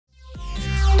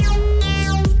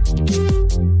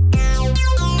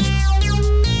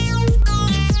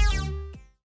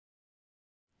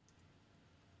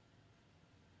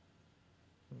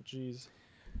jeez.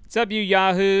 What's up, you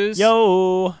yahoos?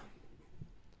 Yo.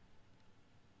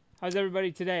 How's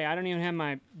everybody today? I don't even have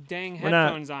my dang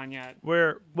headphones on yet.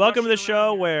 Welcome to the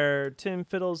show where Tim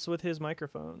fiddles with his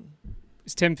microphone.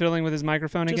 Is Tim fiddling with his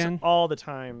microphone Just again? all the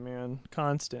time, man.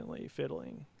 Constantly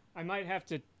fiddling. I might have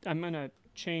to. I'm gonna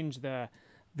change the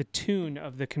tune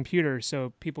of the computer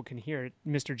so people can hear it.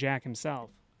 Mr. Jack himself.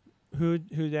 Who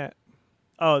that?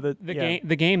 Oh,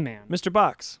 the game man. Mr.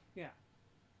 Box. Yeah.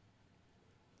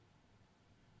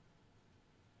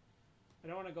 I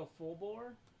don't want to go full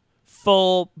bore.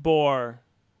 Full bore.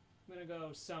 I'm gonna go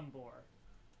some bore.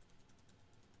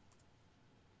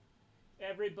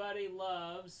 Everybody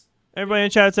loves. Everybody in the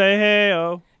chat say hey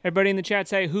oh. Everybody in the chat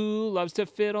say who loves to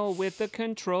fiddle with the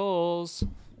controls.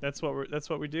 That's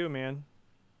what we do, man.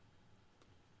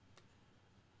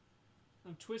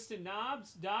 I'm twisting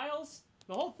knobs, dials,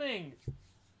 the whole thing.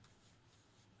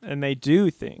 And they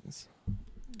do things.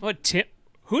 What Tim?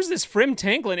 Who's this Frim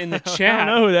Tanklin in the chat? I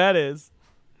don't know who that is.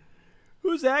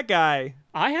 Who's that guy?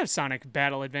 I have Sonic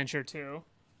Battle Adventure 2.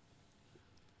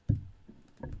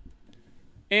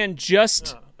 And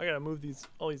just... Oh, I gotta move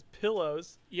all these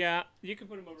pillows. Yeah, you can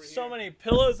put them over here. So many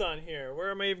pillows on here. Where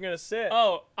am I even gonna sit?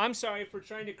 Oh, I'm sorry for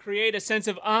trying to create a sense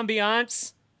of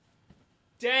ambiance.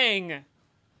 Dang.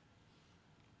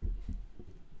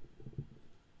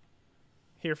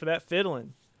 Here for that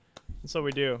fiddling. That's what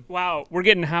we do. Wow, we're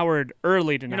getting Howard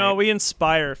early tonight. You know, we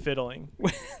inspire fiddling.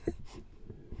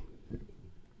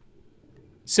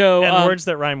 So and words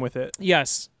that rhyme with it.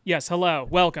 Yes. Hello.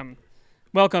 Welcome.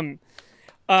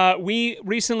 We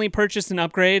recently purchased an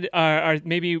upgrade.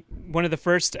 Maybe one of the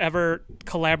first ever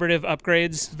collaborative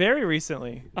upgrades. Very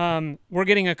recently. We're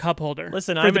getting a cup holder.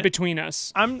 Listen, between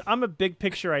us. I'm a big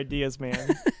picture ideas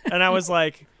man, and I was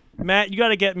like, Matt, you got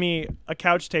to get me a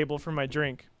couch table for my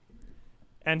drink.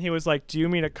 And he was like, do you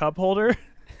mean a cup holder?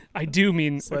 I do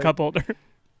mean a cup holder.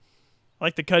 I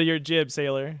like the cut of your jib,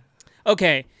 sailor.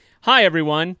 Okay. Hi,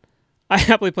 everyone. I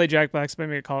happily play Jackbox, but I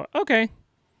made a call. Okay.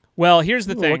 Well, here's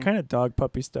the thing. What kind of dog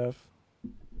puppy stuff?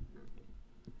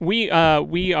 We are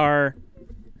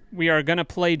gonna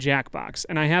play Jackbox,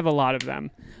 and I have a lot of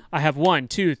them. I have 1,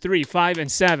 2, 3, 5,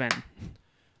 and 7.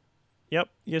 Yep.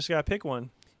 You just gotta pick one.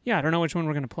 Yeah, I don't know which one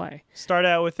we're gonna play. Start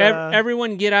out with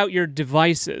everyone get out your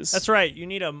devices. That's right. You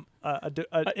need an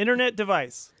internet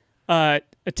device. A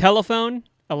telephone,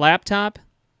 a laptop,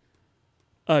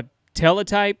 a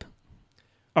teletype,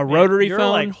 a rotary your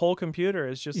phone. Your whole computer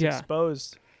is just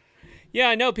exposed. Yeah,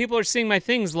 I know. People are seeing my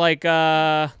things like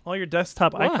all your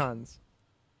desktop icons.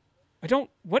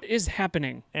 What is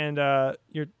happening? And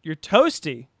your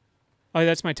Toasty. Oh,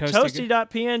 that's my Toasty.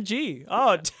 Toasty.png.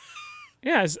 Oh.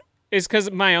 Yeah, it's because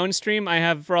of my own stream. I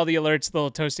have, for all the alerts, the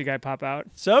little Toasty guy pop out.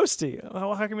 Toasty?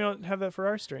 How come you don't have that for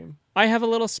our stream? I have a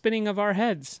little spinning of our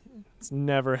heads. It's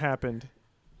never happened.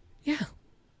 Yeah.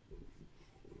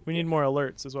 We need more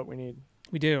alerts is what we need.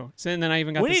 We do. So, and then I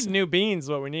even got We need new beans is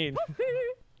what we need.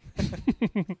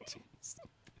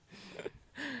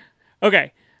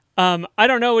 Okay. I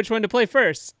don't know which one to play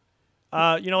first.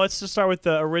 Let's just start with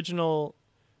the original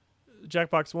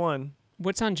Jackbox 1.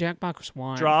 What's on Jackbox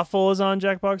 1? Drawful is on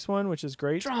Jackbox 1, which is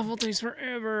great. Drawful takes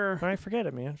forever. I forget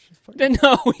it, man.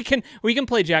 No, we can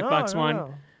play Jackbox 1.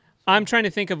 No. I'm trying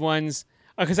to think of ones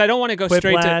because I don't want to go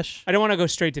straight to. I don't want to go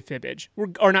straight to Fibbage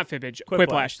or not Fibbage.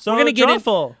 Quiplash. So we're gonna get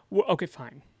Drawful. Okay,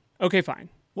 fine. Okay, fine.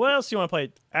 What else do you want to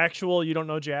play? Actual? You don't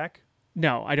know Jack?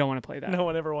 No, I don't want to play that. No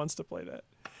one ever wants to play that.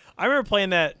 I remember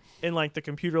playing that in like the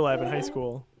computer lab in high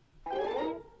school.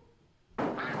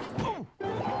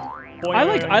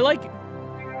 I like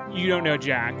You Don't Know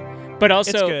Jack, but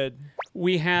also it's good.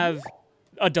 We have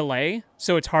a delay,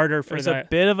 so it's harder for There's a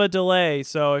bit of a delay,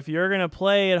 so if you're gonna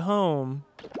play at home,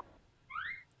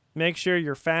 make sure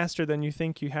you're faster than you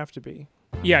think you have to be.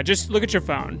 Yeah, just look at your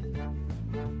phone.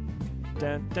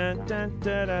 Dun, dun, dun,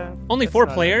 dun, dun. Only 4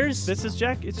 players? This is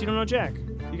Jack. You don't know Jack.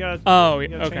 You gotta.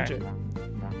 Okay. Change it.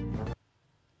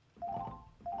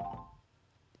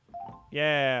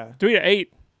 Yeah. 3 to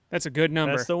 8. That's a good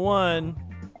number. That's the one.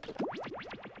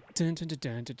 Dun, dun, dun,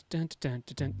 dun, dun, dun, dun,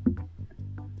 dun.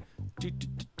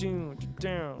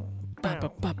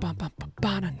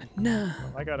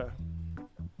 I gotta.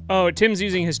 Oh, Tim's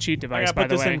using his cheat device, by the way. I gotta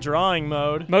put this in drawing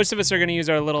mode. Most of us are gonna use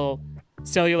our little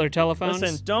cellular telephones.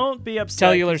 Listen, don't be upset.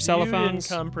 Cellular cell phones. You didn't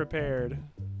come prepared.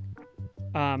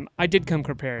 I did come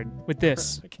prepared with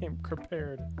this. I came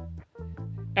prepared.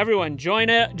 Everyone, join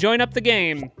up the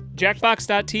game.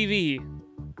 Jackbox.tv.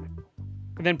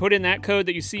 And then put in that code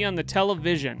that you see on the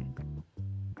television.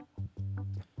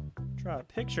 Draw a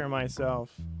picture of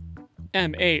myself.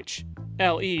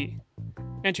 MHLE.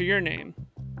 Enter your name.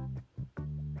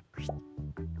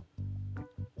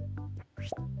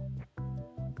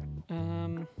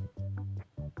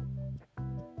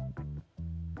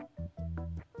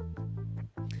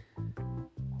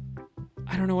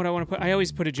 I don't know what I want to put. I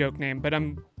always put a joke name, but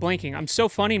I'm blanking. I'm so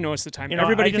funny most of the time. You know,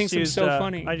 Everybody thinks I'm so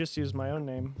funny. I just used my own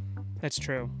name. That's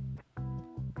true.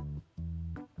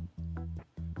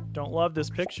 Don't love this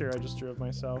picture I just drew of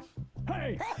myself.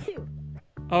 Hey!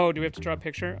 Oh, do we have to draw a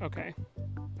picture? Okay.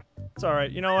 It's all right.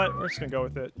 You know what? We're just gonna go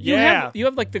with it. You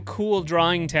have like the cool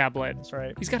drawing tablet. That's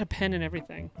right. He's got a pen and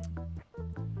everything.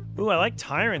 Ooh, I like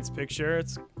Tyrant's picture.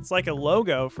 It's like a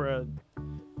logo for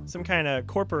some kind of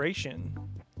corporation.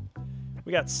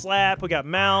 We got Slap. We got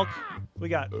Malk. We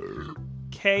got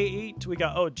Kate. We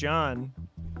got John.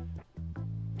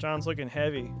 John's looking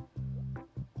heavy.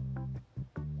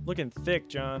 Looking thick,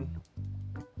 John.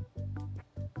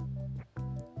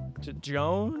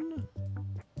 Joan?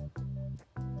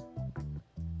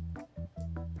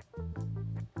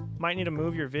 Might need to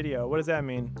move your video. What does that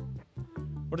mean?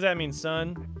 What does that mean,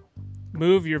 son?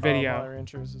 Move your video.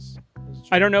 Is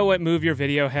I don't know what move your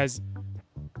video has.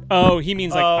 Oh, he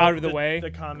means like out of the way?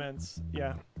 The comments.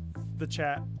 Yeah. The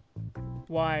chat.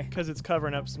 Why? Because it's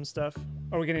covering up some stuff.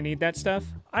 Are we going to need that stuff?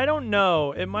 I don't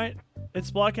know. It might. It's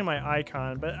blocking my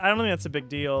icon, but I don't think that's a big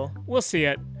deal. We'll see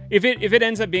it. If it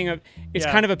ends up being it's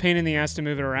kind of a pain in the ass to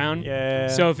move it around. Yeah.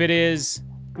 So if it is,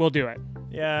 we'll do it.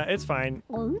 Yeah, it's fine.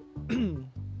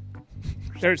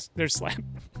 There's Slap.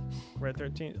 Red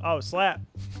 13. Oh, Slap.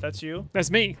 That's you? That's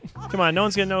me. Come on, no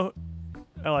one's gonna know.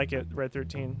 I like it. Red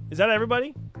 13. Is that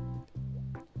everybody?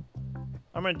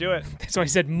 I'm gonna do it. That's why I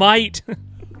said might.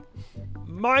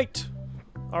 Might.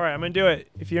 All right, I'm gonna do it.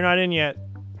 If you're not in yet,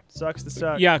 sucks to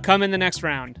suck. Yeah, come in the next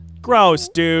round. Gross,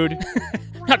 dude.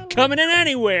 Not coming in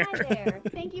anywhere. Hi there.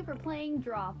 Thank you for playing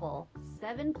Drawful.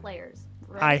 7 players.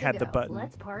 I had the button.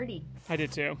 Let's party. I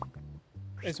did too.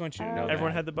 I just want you to know that.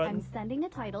 Everyone had the button? I'm sending a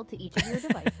title to each of your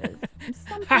devices.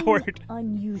 Something Howard.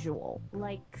 unusual,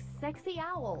 like Sexy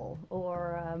Owl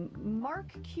or Mark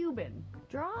Cuban.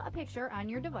 Draw a picture on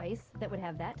your device that would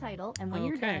have that title, and when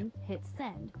you're done, hit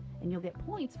send. And you'll get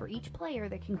points for each player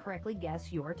that can correctly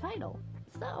guess your title.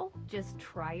 So, just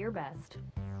try your best.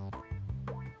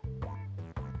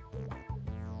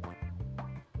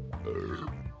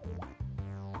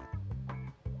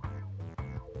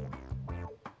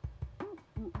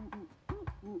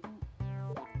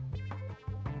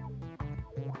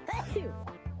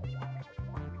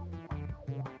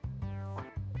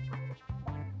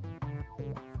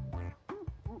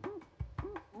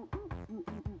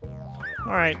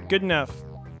 All right, good enough.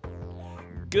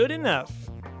 Good enough.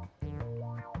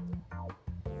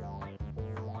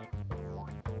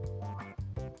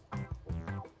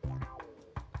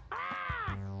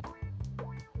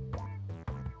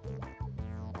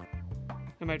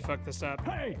 I might fuck this up.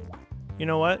 Hey! You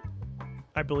know what?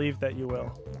 I believe that you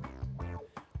will.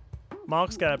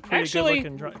 Malk's got a pretty good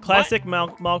looking drawing. Classic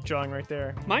Malk drawing right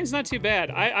there. Mine's not too bad.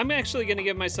 I'm actually gonna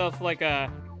give myself like a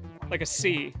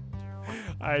C.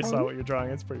 I saw what you're drawing.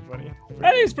 It's pretty funny.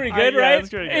 That is pretty good, right? Yeah, it's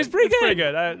pretty good. It's pretty good. Pretty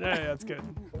good. Yeah, that's good.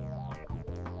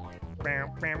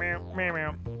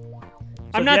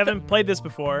 So if you haven't played this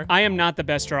before, I am not the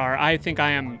best drawer. I think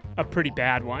I am a pretty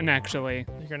bad one, actually.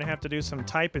 You're gonna have to do some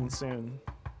typing soon.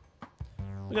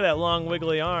 Look at that long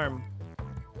wiggly arm.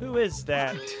 Who is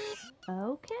that?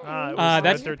 Okay. That's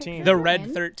Red 13. The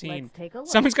Red 13.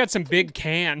 Someone's got some big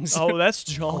cans. Oh, that's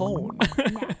Joan.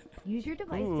 Now, use your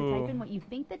device to type in what you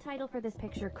think the title for this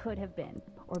picture could have been.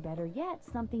 Or better yet,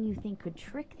 something you think could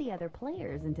trick the other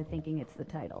players into thinking it's the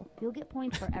title. You'll get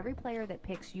points for every player that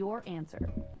picks your answer.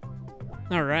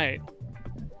 All right.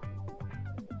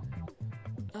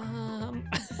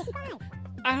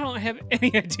 I don't have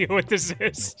any idea what this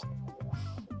is.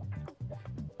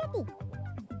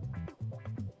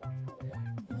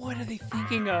 What are they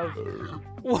thinking of?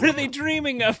 What are they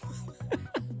dreaming of?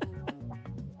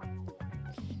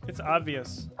 It's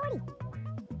obvious.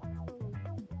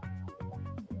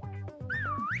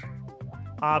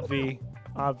 Obvi.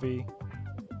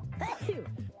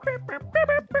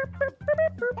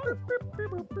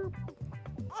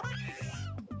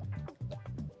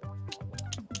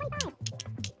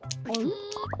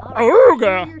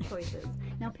 Ooga. Your choices.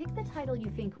 Now pick the title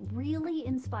you think really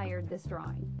inspired this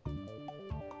drawing.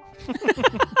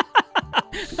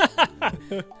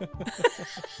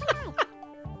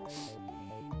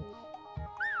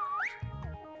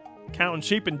 Counting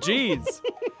sheep and G's.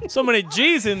 So many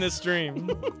G's in this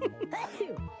stream.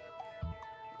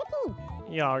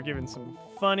 Y'all are giving some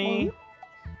funny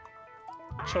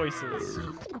choices.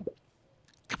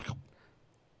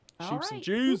 Sheeps and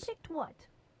G's. Who picked what?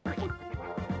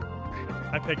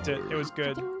 I picked it. It was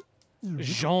good.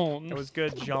 Jean. It was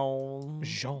good, Jean.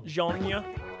 Jean.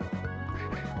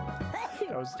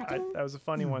 That was a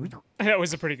funny one. That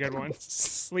was a pretty good one.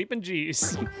 Sleeping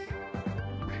G's.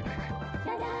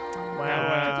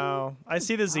 Wow. I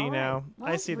see the Z All right. now.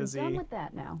 Well, I see the we're Z. done with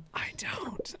that now. I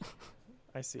don't.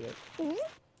 I see it.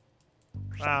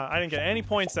 Wow, I didn't get any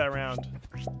points that round.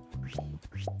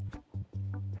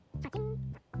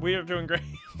 We are doing great.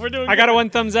 We're doing I got a 1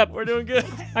 thumbs up. We're doing good.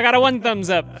 I got a 1 thumbs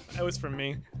up. That was from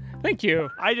me. Thank you.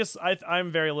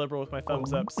 I'm very liberal with my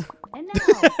thumbs ups. And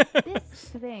now, this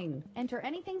thing. Enter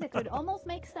anything that could almost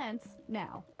make sense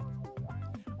now.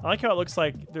 I like how it looks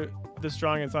like this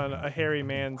drawing is on a hairy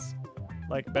man's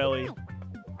like belly.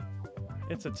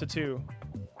 It's a tattoo.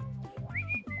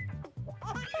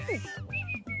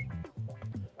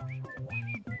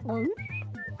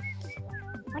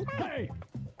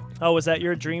 Oh, was that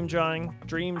your dream drawing?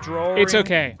 Dream drawing? It's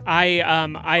okay.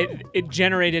 It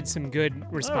generated some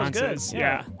good responses. Good.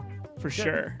 Yeah, for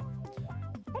sure.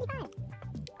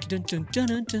 Dun, dun, dun,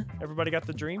 dun, dun. Everybody got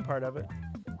the dream part of it.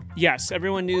 Yes,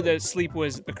 everyone knew that sleep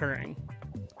was occurring.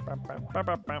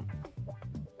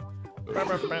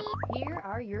 Here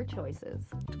are your choices.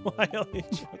 Wildly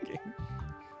joking.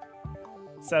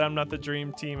 Said I'm not the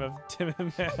dream team of Tim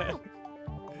and Matt.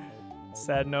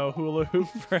 Said no hula hoop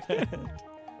friend.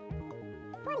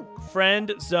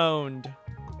 Friend zoned.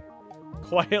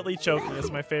 Quietly choking is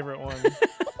my favorite one.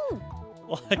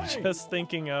 Like just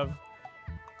thinking of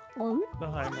the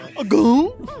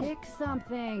Heimlich. Pick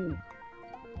something.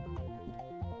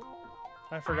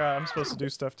 I forgot I'm supposed to do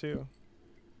stuff too.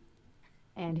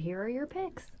 And here are your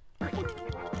picks.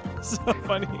 So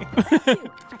funny.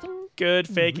 Good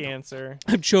fake answer.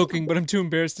 I'm choking, but I'm too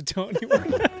embarrassed to tell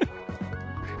anyone.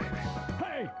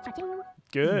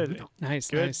 Good. Nice,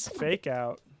 Good nice. fake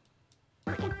out.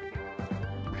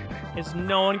 Is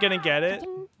no one gonna get it?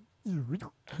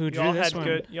 Who drew this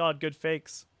one? Y'all had good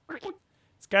fakes.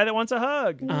 It's a guy that wants a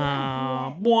hug.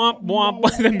 Womp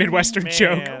womp. The Midwestern Man,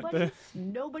 joke.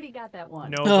 Nobody got that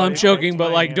one. Oh, I'm choking, picked but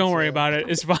my like, don't worry answer. about it.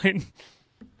 It's fine.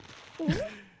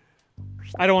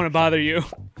 I don't want to bother you.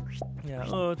 Yeah.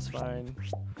 Oh, it's fine.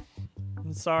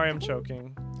 I'm sorry, I'm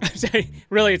choking. I'm sorry.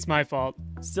 Really, it's my fault.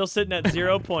 Still sitting at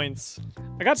 0 points.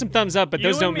 I got some thumbs up, but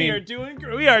those don't mean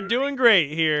we are doing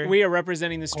great here. we are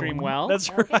representing the stream well. That's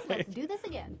Okay, right. let's do this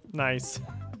again. Nice.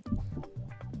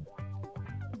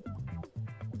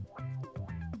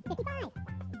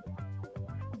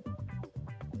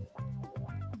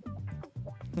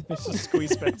 Let's just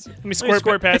squeeze past you. Let me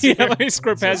squirt past you. Yeah, let me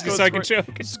squirt past you Go so I can squirt-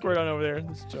 choke. Squirt on over there.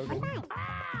 Just joking.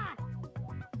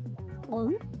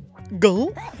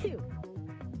 Go.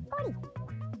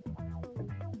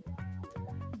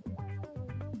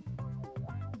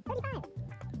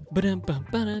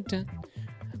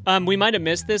 We might have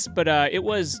missed this, but it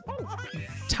was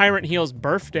Tyrant Heel's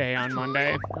birthday on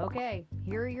Monday. Okay,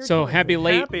 here are your So choices.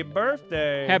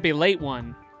 happy late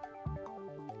one.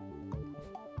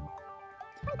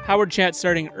 Howard chat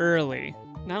starting early,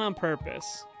 not on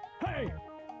purpose.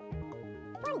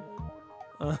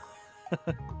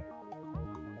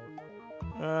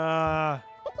 That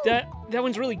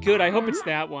one's really good. I hope it's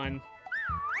that one.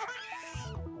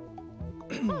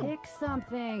 Pick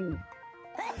something.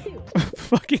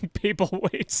 Fucking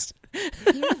paperweights.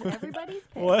 Here's everybody's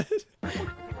pick. What?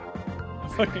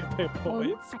 Fucking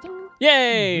paperweights.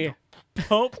 Yay!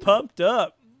 Pumped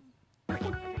up.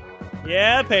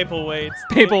 Yeah, paperweights.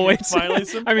 Paperweights. Finally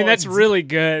some I mean, that's points. really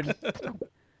good.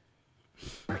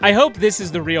 I hope this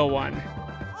is the real one.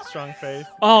 Strong faith.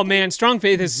 Oh man, Strong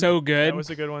Faith is so good. That was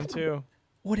a good one too.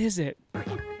 What is it?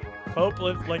 Pope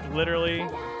lived like literally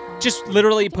Just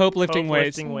literally Pope lifting Pope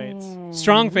weights. lifting weights.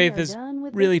 Strong We Faith are is done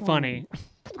with really this one. funny.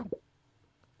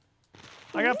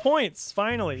 I got points.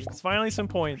 Finally. It's finally some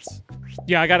points.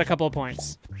 Yeah, I got a couple of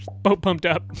points. Pope pumped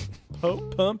up.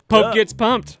 Pope pumped Pope up. gets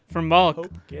pumped from bulk.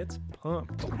 Pope gets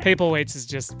pumped. Paperweights is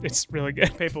just, it's really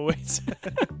good. Paperweights.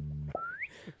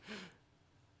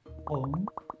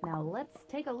 Now let's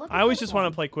take a look. I always just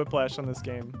want to play Quiplash on this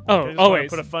game. Oh, I just wanna always.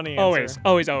 Put a funny answer.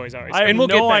 Always. I have And we'll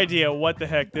get no there. idea what the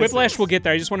heck this Quiplash is. will get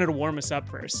there. I just wanted to warm us up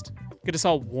first. Get us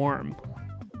all warm.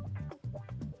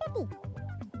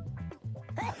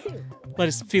 Let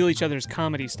us feel each other's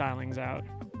comedy stylings out.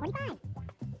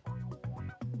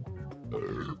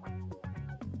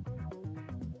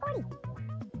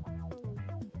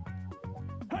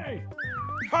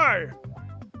 Hi.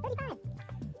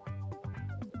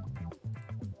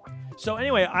 So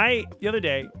anyway, the other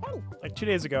day, like 2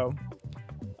 days ago,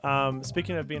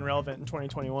 speaking of being relevant in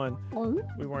 2021,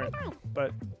 we weren't,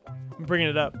 but I'm bringing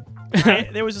it up.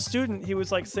 There was a student, he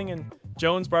was like singing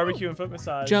Jones Barbecue and Foot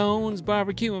Massage. Jones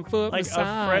Barbecue and Foot Like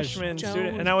Massage. a freshman student,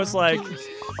 Jones and I was like,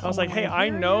 Barbecue. hey, I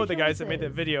know the guys that made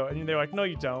that video, and they're like, no,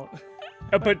 you don't.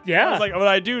 But yeah. I was like, what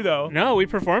I do though? No, we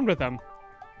performed with them.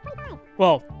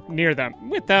 Well, near them.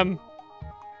 With them.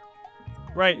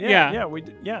 Right. Yeah. Yeah.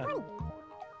 Yeah.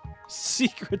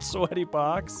 Secret sweaty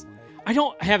box. I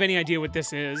don't have any idea what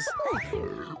this is. I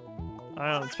don't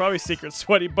know. It's probably secret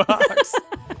sweaty box.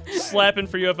 Slapping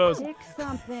for UFOs. Pick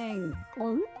something.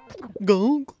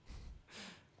 Go.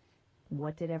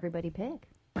 What did everybody pick?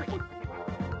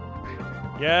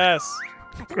 Yes.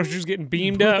 Grocer's getting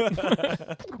beamed up.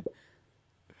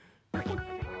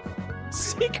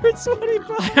 Secret sweaty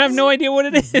box. I have no idea what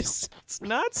it is. It's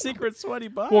not secret sweaty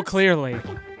box. Well, clearly.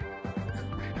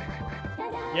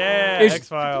 Yeah, It's-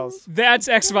 X-Files. That's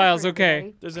X-Files,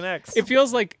 okay. There's an X. It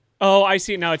feels like, oh, I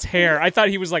see it now. It's hair. I thought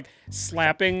he was like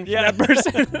slapping that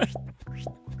person.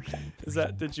 Is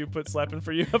that, did you put slapping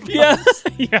for UFOs? Yeah.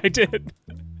 Yeah, I did.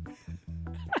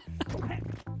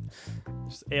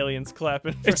 Just aliens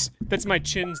clapping. That's my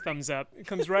chin's thumbs up. It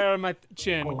comes right out of my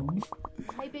chin.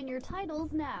 Type in your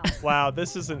titles now. Wow,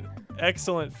 this is an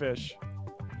excellent fish.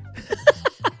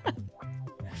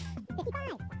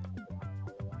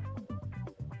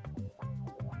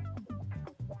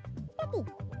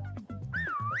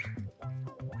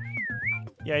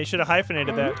 Yeah, you should have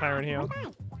hyphenated that, Tyrant Heel.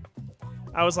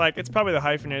 I was like, it's probably the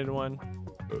hyphenated one.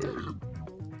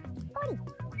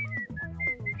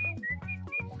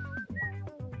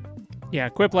 Yeah,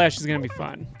 Quiplash is gonna be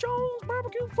fun. Jones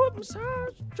barbecue foot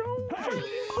massage. Jones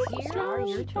Here are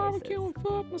your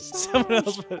choices. Someone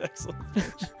else put excellent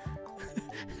fish.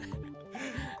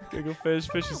 Giggle fish,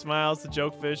 fishy smiles, the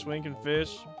joke fish, winking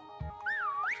fish.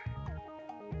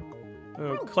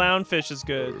 Oh, clownfish is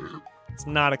good. It's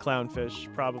not a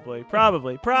clownfish, probably.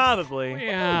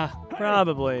 Yeah.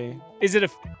 Probably. Is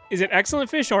it excellent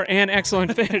fish or an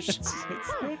excellent fish?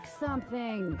 Pick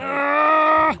something.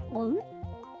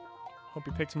 Hope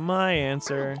you picked my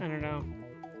answer. I don't know.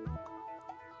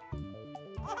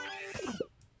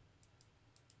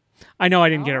 I know I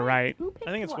didn't get it right. Who picked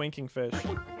I think it's what? winking fish.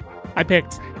 I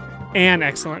picked an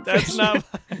excellent That's fish. not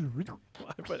mine.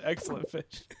 I put excellent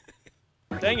fish.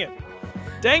 Dang it.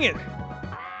 Dang it.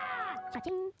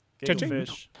 Giggle Cha-ching.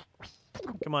 fish.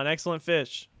 Come on, excellent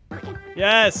fish.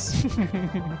 Yes.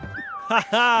 Ha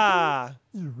ha.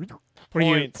 Were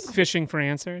you Points. fishing for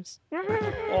answers?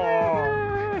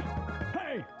 Oh.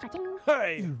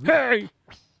 Hey. Hey!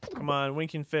 Come on,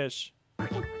 winking fish.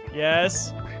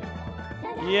 Yes.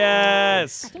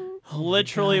 Yes.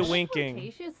 Literally gosh. winking.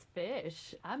 Cretaceous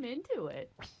fish. I'm into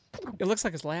it. It looks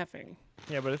like it's laughing.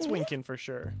 Yeah, but it's winking for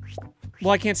sure.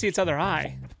 Well, I can't see its other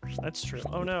eye. That's true.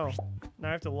 Oh no. Now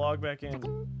I have to log back in.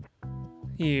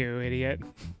 You idiot.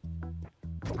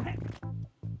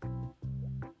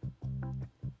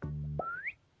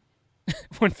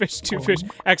 One fish, two fish,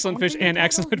 excellent fish, and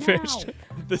excellent fish.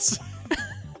 This.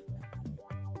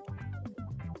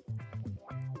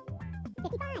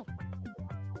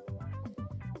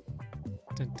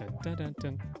 Dun, dun, dun, dun,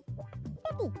 dun.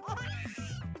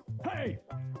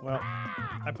 Well,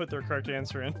 I put their correct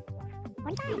answer in.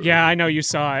 Yeah, I know you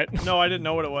saw it. No, I didn't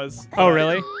know what it was. Oh,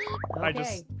 really? Okay, I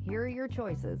just. here are your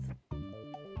choices.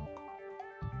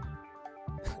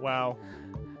 Wow.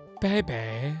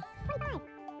 Baby.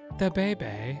 The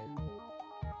baby.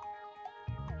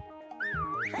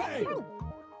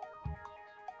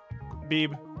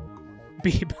 Beeb.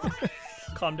 Beep.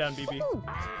 Calm down, BB.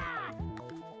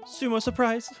 Sumo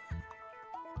surprise.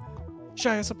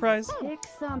 Shia surprise. Pick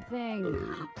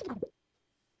something.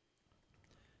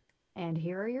 And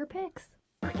here are your picks.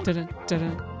 Dun-dun,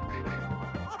 dun-dun.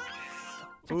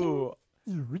 Ooh.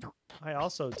 I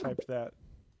also typed that.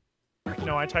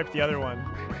 No, I typed the other one.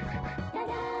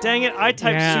 Dang it, I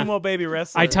typed Yeah. Sumo Baby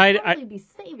Wrestler. I tied. Probably be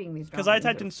saving these Because I drawings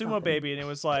typed or in Sumo something. Baby and it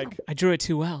was like, I drew it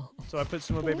too well. so I put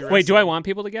Sumo Baby Wrestler. Wait, do I want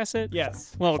people to guess it?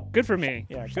 Yes. Well, good for me.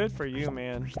 Yeah, good for you,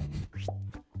 man.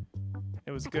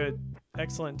 It was good.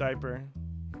 Excellent diaper.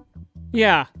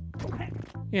 Yeah.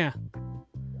 Yeah.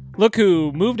 Look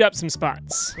who moved up some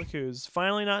spots. Look who's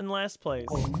finally not in last place.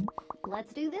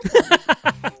 Let's do this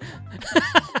one.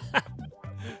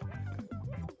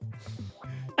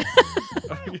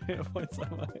 Okay, points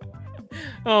on mine.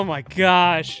 Oh my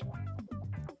gosh.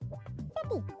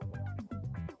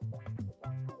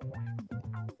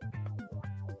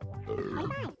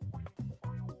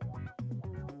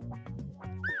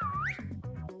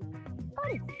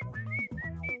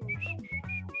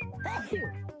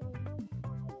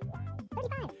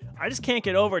 I just can't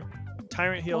get over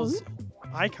Tyrant Heel's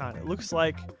icon. It looks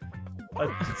like a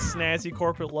snazzy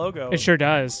corporate logo. It sure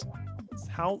does.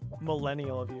 How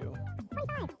millennial of you.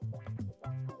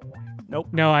 Nope.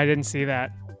 No, I didn't see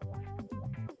that.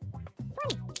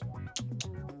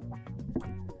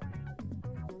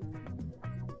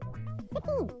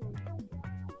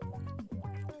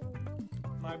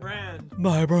 My brand.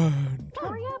 My brand.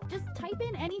 Hurry up, just type Type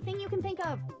in anything you can think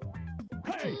of.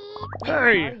 Hey. What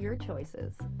are your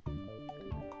choices?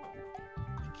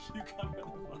 Cucumber the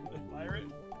Vomit Pirate.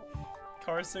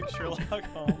 Car Sick Sherlock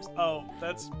Holmes. Oh,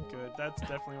 that's good. That's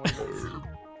definitely one of those.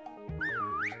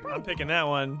 I'm picking that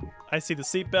one. I see the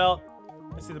seatbelt.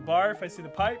 I see the barf. I see the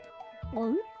pipe.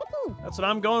 That's what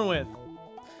I'm going with.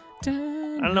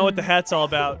 I don't know what the hat's all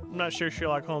about. I'm not sure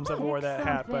Sherlock Holmes ever wore that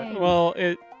hat, but well,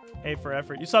 it A for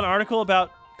effort. You saw an article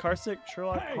about car sick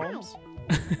Sherlock Holmes?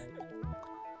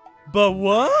 But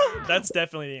what? That's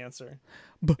definitely the answer.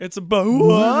 It's a but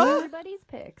what? Everybody's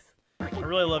picks. I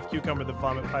really love Cucumber the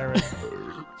Vomit Pirate.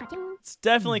 It's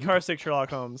definitely car sick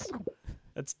Sherlock Holmes.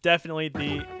 That's definitely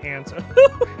the answer.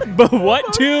 But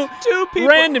what? Two people.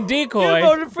 Random decoy. You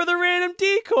voted for the random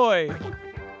decoy.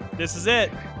 This is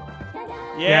it.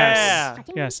 Yeah.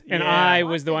 Yes. And Yeah. I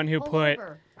was the one who put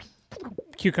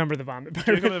Cucumber the Vomit Pirate.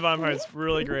 Cucumber the Vomit Pirate is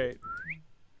really great.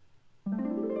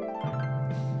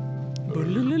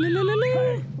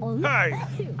 Hi.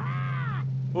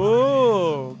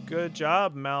 Ooh, good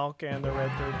job, Malk and the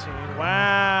Red 13.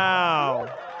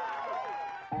 Wow.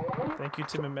 Thank you,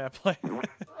 Tim and Matt Play.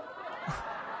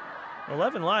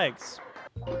 11 likes.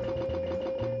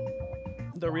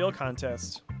 The real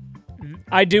contest.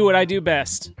 I do what I do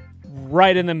best.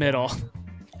 Right in the middle.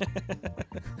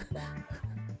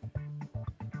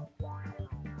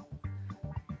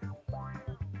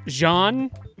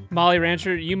 Jean, Molly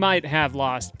Rancher, you might have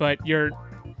lost, but your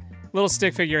little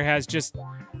stick figure has just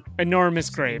enormous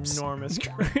grapes. Enormous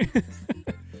grapes.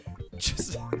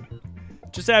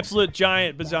 just absolute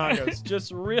giant bazongos.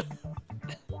 Just real.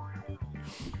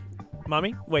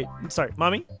 Mommy? Wait, sorry.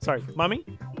 Mommy? Sorry. Mommy?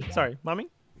 Sorry. Mommy?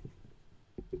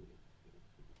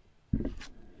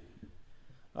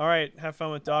 All right, have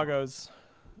fun with doggos.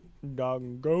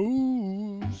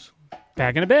 Doggos.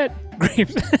 Back in a bit.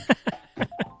 Grapes.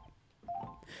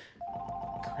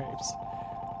 Grapes.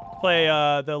 Play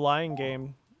the Lion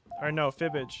game. Or no,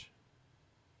 Fibbage.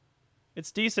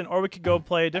 It's decent, or we could go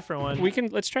play a different one.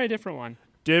 Let's try a different one.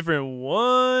 Different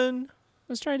one?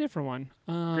 Let's try a different one.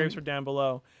 Grapes were down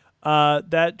below.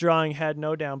 That drawing had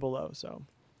no down below, so.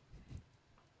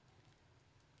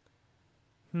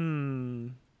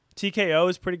 TKO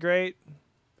is pretty great.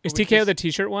 Is TKO the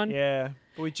t-shirt one? Yeah.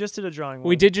 But we just did a drawing one.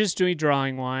 We did just do a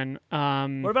drawing one.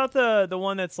 What about the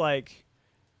one that's like,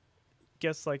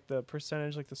 guess like the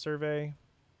percentage, like the survey?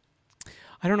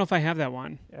 I don't know if I have that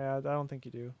one. Yeah, I don't think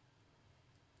you do.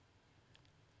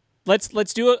 Let's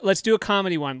do a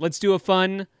comedy one. Let's do a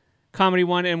fun comedy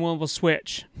one, and we'll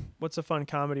switch. What's a fun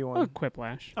comedy one? Oh,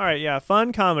 Quiplash. All right, yeah,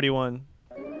 fun comedy one.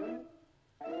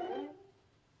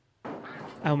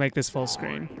 I'll make this full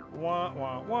screen. Wah,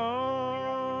 wah,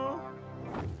 wah.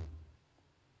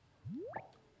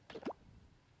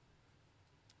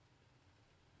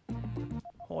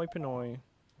 Holy Pinoy.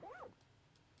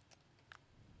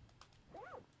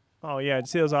 Oh, yeah. Did you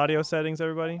see those audio settings,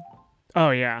 everybody? Oh,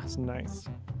 yeah. It's nice.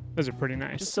 Those are pretty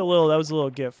nice. Just a little, that was a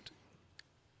little gift.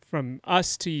 From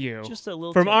us to you. Just a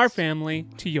little From taste. our family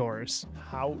to yours.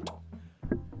 Out.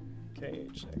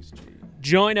 KHXG.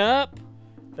 Join up.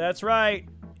 That's right.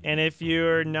 And if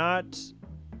you're not,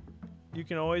 you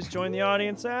can always join the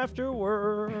audience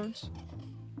afterwards.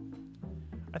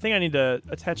 I think I need to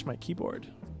attach my keyboard.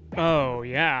 Oh,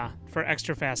 yeah. For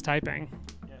extra fast typing.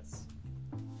 Yes.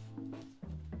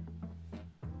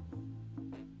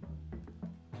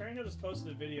 Karen Hill just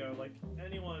posted a video. Like,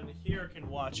 anyone here can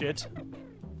watch it.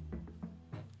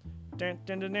 Dun,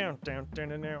 dun, dun, dun, dun, dun,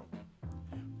 dun, dun.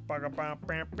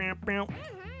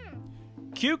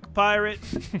 Cuke Pirate.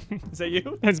 Is that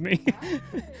you? That's me.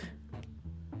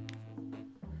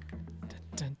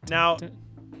 Now,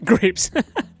 grapes.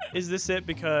 is this it?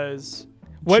 Because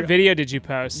what video did you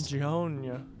post?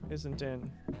 Jonia isn't in.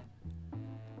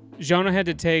 Jonah had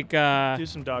to take do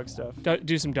some dog stuff.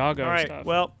 Do some doggo All right. stuff.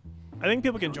 Well, I think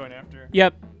people can join after.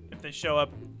 Yep. If they show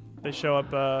up, in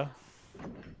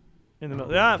the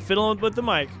middle. Yeah, fiddling with the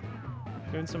mic.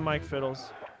 Doing some mic fiddles.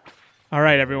 All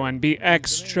right, everyone, be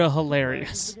extra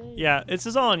hilarious. Yeah, this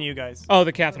is all on you guys. Oh,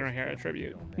 the Catherine O'Hara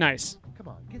tribute. Nice. Come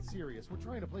on, get serious. We're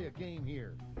trying to play a game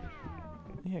here.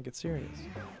 Yeah, get serious.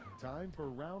 Time for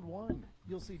round one.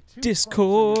 You'll see two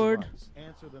Discord.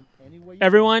 answer them any way you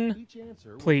Everyone, want. Each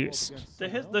answer will please. vote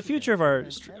against The future of someone our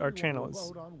else again, and channel everyone is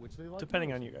will vote on which they like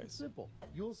depending most. on you guys. Simple.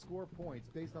 You'll score points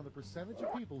based on the percentage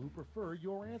of people who prefer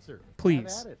your answer.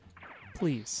 Please. Have at it.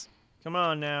 Please. Come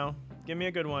on now. Give me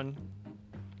a good one.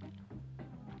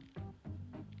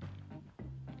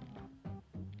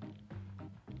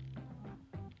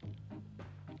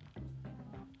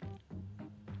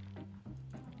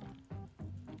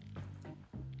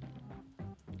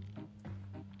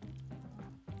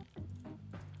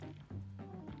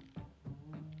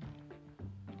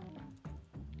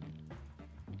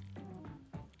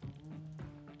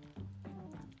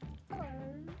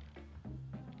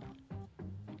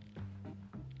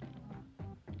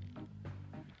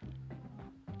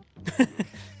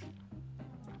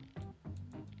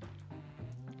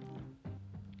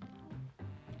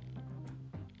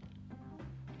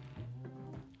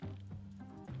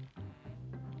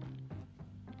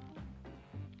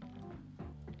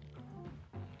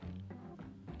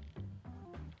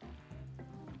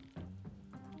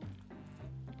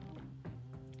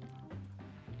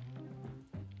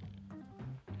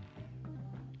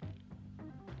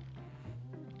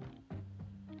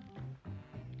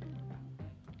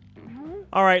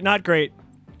 All right, not great.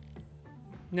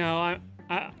 No,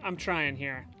 I'm trying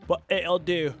here. But it'll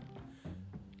do.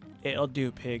 It'll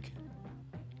do, pig.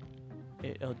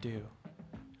 It'll do.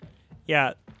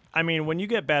 Yeah, I mean, when you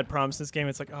get bad prompts in this game,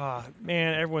 it's like, oh,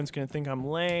 man, everyone's going to think I'm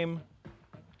lame.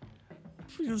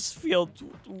 I just feel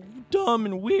dumb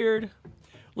and weird.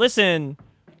 Listen.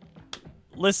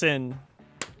 Listen.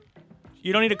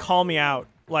 You don't need to call me out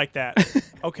like that,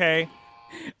 okay?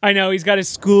 I know, he's got his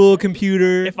school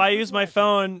computer. If I use my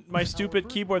phone, my stupid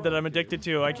keyboard that I'm addicted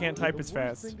to, I can't type as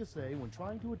fast. Thing to say when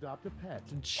trying to adopt a pet.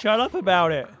 Shut up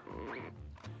about it.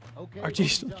 Okay, RT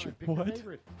still jerk. What?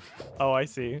 Oh, I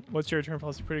see. What's your return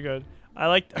policy? Pretty good. I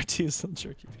like RT still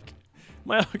jerky.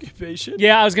 My occupation.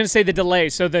 Yeah, I was gonna say the delay.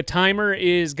 So the timer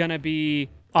is gonna be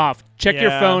off. Check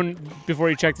your phone before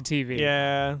you check the TV.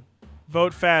 Yeah.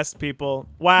 Vote fast, people.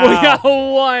 Wow. We got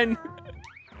one.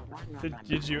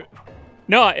 Did you?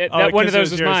 No, that one of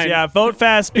those was mine. Yeah, vote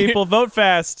fast, people. Vote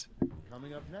fast.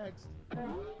 Coming up next.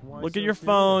 Look at your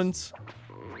phones.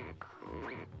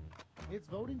 It's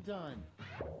voting time.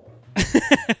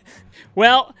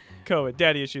 Well, COVID,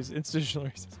 daddy issues, institutional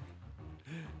racism.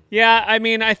 Yeah, I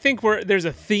mean, I think there's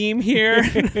a theme here.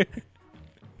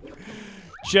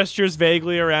 Gestures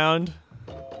vaguely around.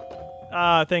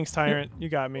 Ah, thanks, Tyrant. You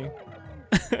got me.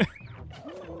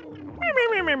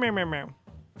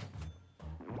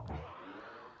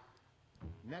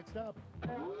 Next up,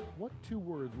 what 2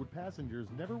 words would passengers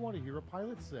never want to hear a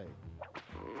pilot say?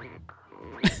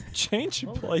 Change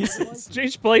places.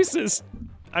 Change places.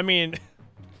 I mean,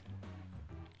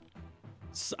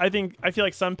 I feel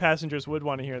like some passengers would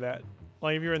want to hear that.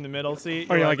 Like if you're in the middle seat,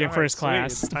 or you're like in "All first sweet,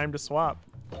 class. it's time to swap.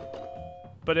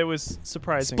 But it was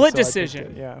surprising. Split so I picked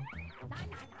decision. it, yeah.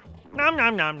 Nom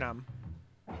nom nom nom.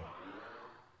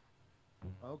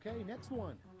 Okay, next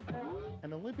one.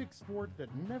 An Olympic sport that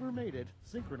never made it,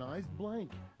 synchronized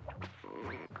blank.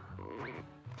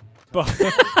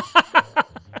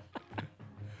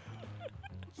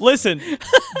 Listen,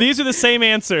 these are the same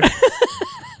answer.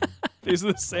 These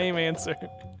are the same answer.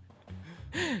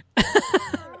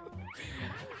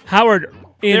 Howard,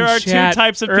 there are 2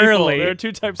 types of people. There are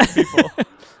 2 types of people.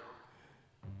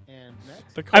 And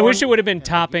next, I wish it would have been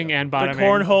topping and bottoming. The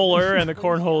cornholer and the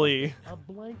cornholee. a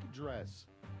blank dress.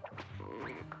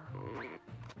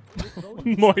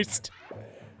 Moist.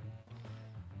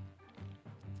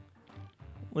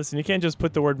 Listen, you can't just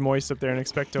put the word moist up there and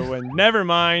expect to win. Never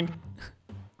mind.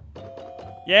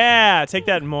 Yeah, take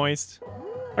that, moist.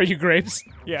 Are you grapes?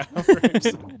 Yeah,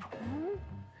 grapes.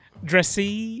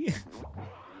 Dressy.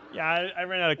 Yeah, I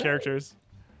ran out of characters.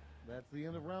 That's the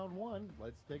end of round 1.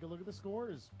 Let's take a look at the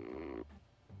scores.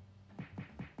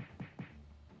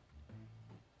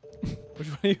 Which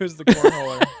one of you is the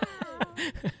cornholer?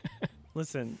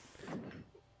 Listen.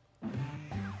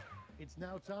 It's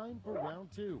now time for round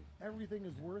 2. Everything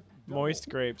is worth Moist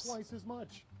grapes. twice as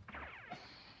much.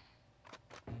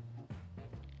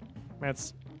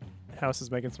 Matt's house is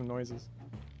making some noises.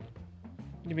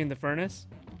 You mean the furnace?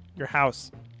 Your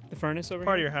house. The furnace over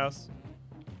Part here? of your house.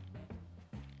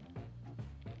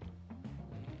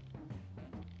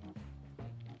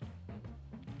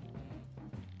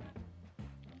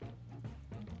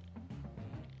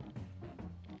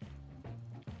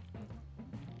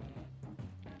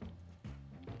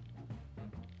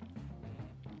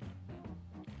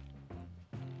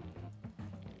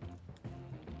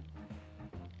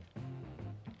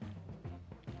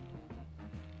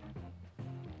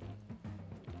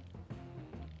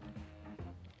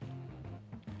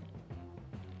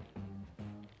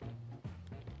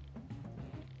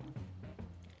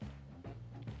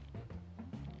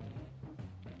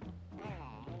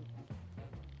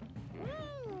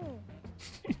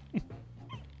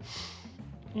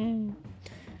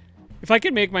 If I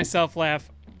could make myself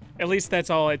laugh, at least that's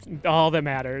all that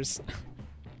matters.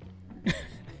 You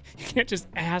can't just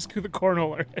ask who the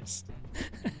cornholer is.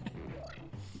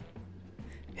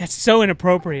 That's so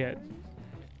inappropriate.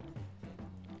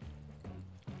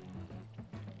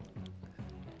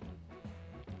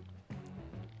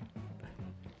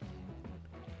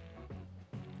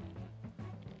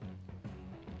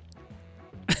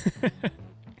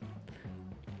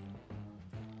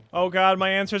 Oh God, my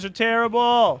answers are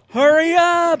terrible. Hurry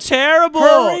up! Terrible.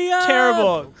 Hurry up!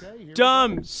 Terrible. Okay,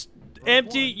 Dumb.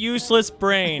 Empty, useless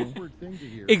brain. awkward thing to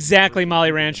hear. Exactly,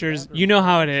 Molly Ranchers. You know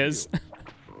how it is.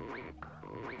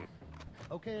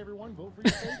 Okay, everyone, vote for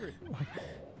your favorite.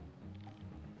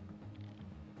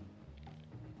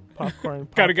 Popcorn.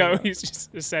 Gotta go. popping He's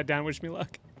just sat down. Wish me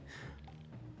luck.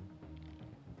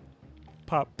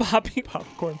 up. Poppy.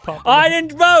 Popcorn. Pop. Oh, I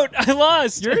didn't vote. I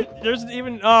lost. There's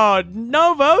even. Oh,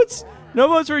 no votes. No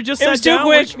votes were just. It was too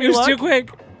quick. It was too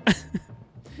quick.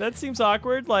 That seems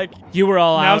awkward. Like you were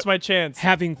all now's out my chance.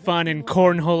 having fun and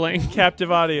cornholing.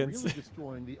 Captive audience. Really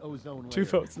destroying the ozone layer. 2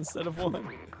 votes instead of 1.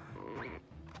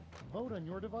 Vote on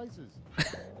your devices.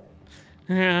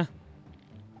 Yeah.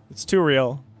 It's too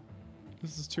real.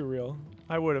 This is too real.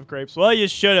 I would have grapes. Well, you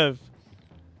should have.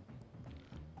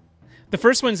 The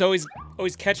first one's always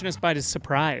catching us by the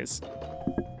surprise.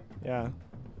 Yeah.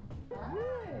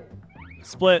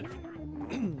 Split.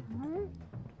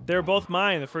 They were both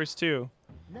mine, the first 2.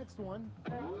 Next one.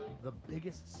 The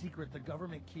biggest secret the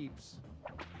government keeps.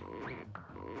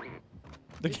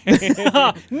 The game.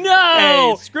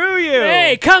 No! Hey, screw you!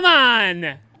 Hey, come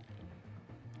on!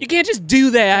 You can't just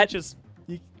do that.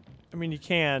 I mean, you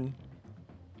can.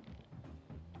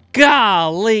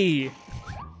 Golly!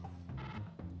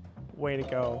 Way to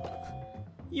go.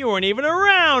 You weren't even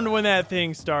around when that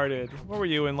thing started. What were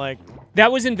you in, like,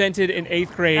 That was invented in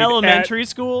 8th grade. elementary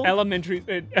school?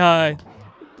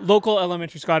 Local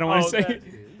elementary school. I don't want to say.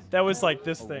 That was like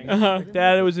this thing. Uh-huh.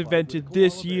 That was invented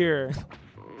this year.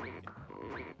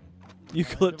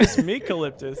 Eucalyptus,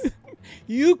 eucalyptus.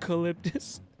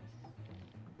 Eucalyptus.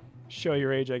 Show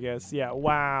your age, I guess. Yeah.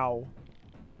 Wow.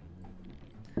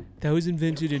 That was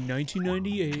invented in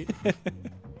 1998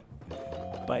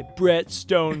 By Brett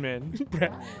Stoneman.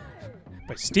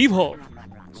 by Steve Holt.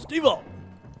 Steve-O.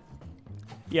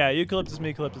 Yeah, eucalyptus,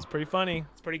 eucalyptus. Pretty funny.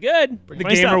 It's pretty good. Pretty The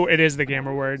funny gamer. stuff. It is the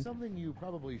gamer word. Something you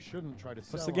probably shouldn't try to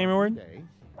sell. What's the gamer on word?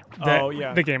 eBay. Oh,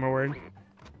 yeah. The gamer word.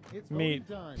 It's Meat.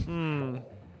 voting time.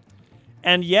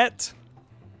 And yet,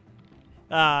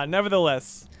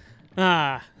 nevertheless.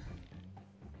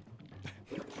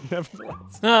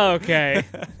 Nevertheless. Okay.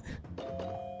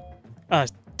 A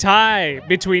tie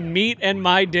between meat and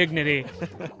my dignity.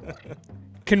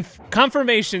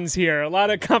 Confirmations here. A lot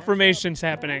of confirmations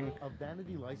happening. A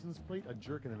vanity license plate, a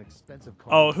jerk, and an expensive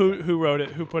car. Oh, who wrote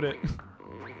it? Who put it?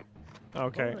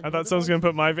 Okay, I thought someone was gonna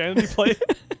put my vanity plate.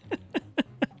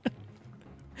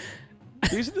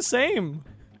 These are the same.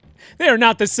 They're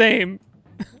not the same.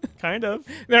 Kind of.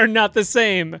 They're not the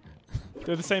same.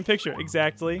 They're the same picture,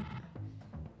 exactly.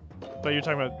 But you're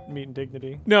talking about meat and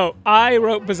dignity. No, I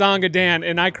wrote Bazonga Dan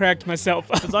and I cracked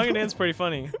myself up. Bazonga Dan's pretty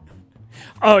funny.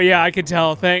 Oh yeah, I could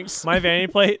tell. Thanks. My vanity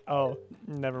plate? Oh,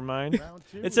 never mind. Round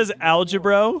two. It says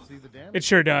algebro. See the damage? It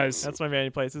sure does. That's my vanity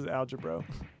plate. It says algebro.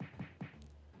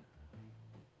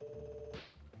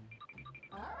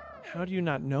 How do you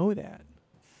not know that?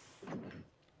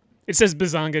 It says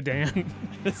Bazonga Dan.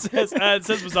 It says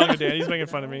Bazonga Dan. He's making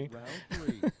fun of me. Round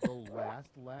 3. The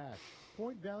last.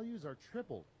 Point values are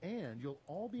tripled, and you'll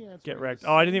all be answering. Get wrecked. the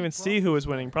Oh, I didn't same even see who was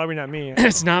winning. Probably not me.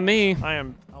 It's not me. I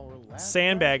am Our last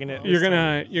sandbagging it.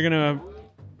 round. You're gonna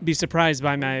be surprised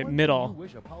by my What do middle. you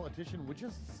wish a politician would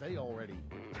just say already?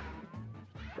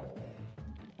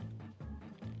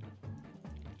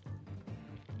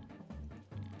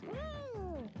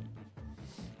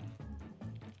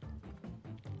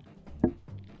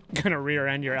 Gonna rear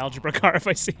end your algebra car if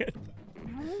I see it.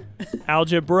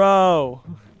 Algebro.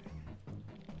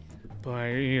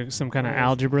 Boy, you some kind of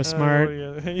algebra smart.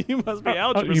 Oh, yeah. You must be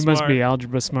algebra You smart. must be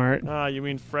algebra smart. Ah, you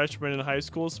mean freshman in high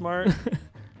school smart?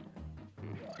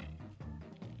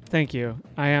 Thank you.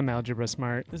 I am algebra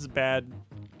smart. This is bad.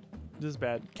 This is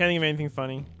bad. Can't think of anything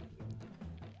funny.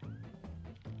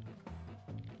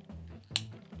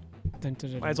 Might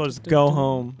as well just go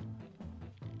home.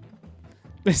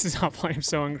 This is awful. I'm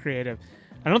so uncreative.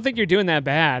 I don't think you're doing that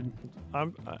bad. I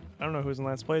don't know who's in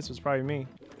last place. It was probably me.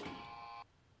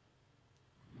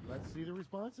 Let's see the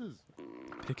responses.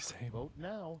 Pick same. Vote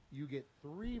now. You get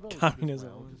 3 votes Communism.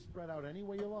 this round to spread out any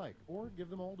way you like, or give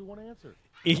them all to one answer.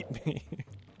 Eat me.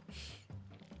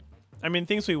 I mean,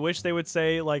 things we wish they would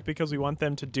say, like because we want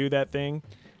them to do that thing,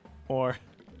 or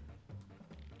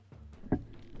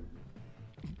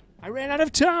I ran out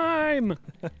of time.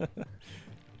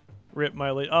 rip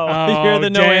my lead. Oh, Oh, you're the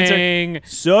no dang. answer.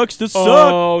 Sucks to suck.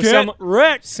 Oh, Get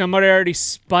wrecked. Somebody already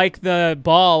spiked the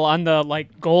ball on the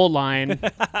goal line.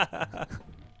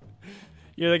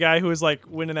 You're the guy who was like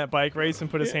winning that bike race and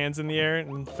put his hands in the air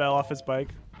and fell off his bike.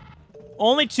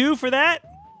 Only 2 for that?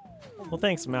 Well,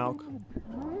 thanks, Malk.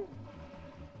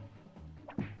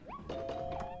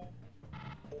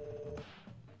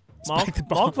 Spike the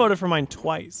ball. Malk voted for mine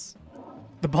twice.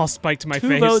 The ball spiked to my 2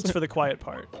 face. votes for the quiet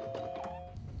part.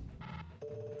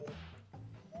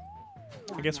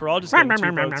 I guess we're all just getting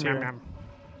 2 votes here.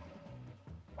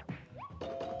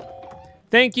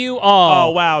 Thank you all.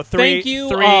 Oh, wow. Thank you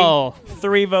all.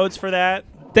 3 votes for that.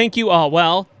 Thank you all.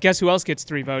 Well, guess who else gets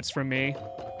 3 votes from me?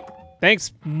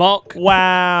 Thanks, Malk.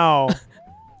 Wow.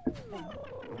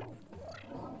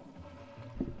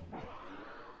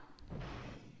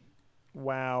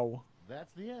 Wow.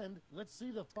 That's the end. Let's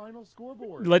see the final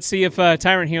scoreboard. Let's see if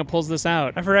Tyrant Heel pulls this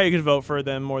out. I forgot you could vote for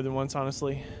them more than once,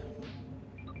 honestly.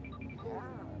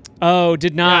 Oh,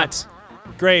 did not.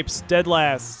 Yeah. Grapes, dead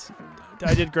last.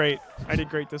 I did great. I did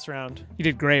great this round. You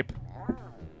did grape.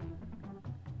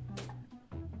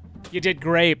 You did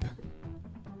grape.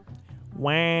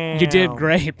 Wow. You did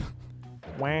grape.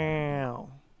 Wow.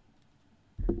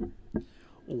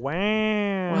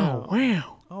 Wow. Wow.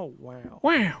 Wow. Oh, wow.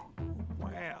 Wow.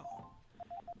 Wow.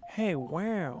 Hey,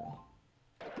 wow.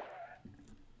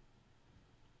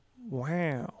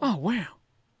 Wow. Oh, wow.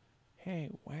 Hey,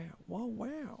 wow. Whoa,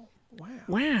 wow. Wow.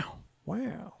 Wow.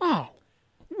 Wow. Oh.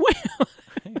 Wow.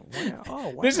 Hey, wow. Oh,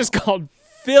 wow. This is called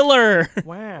filler.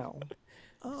 Wow.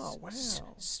 Oh, wow.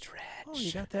 Stretch. Oh,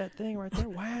 you got that thing right there.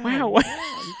 Wow. Wow. Wow.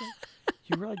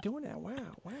 You're really doing that. Wow.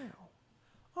 Wow.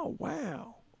 Oh,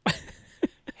 wow.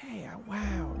 Hey,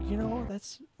 wow. You know,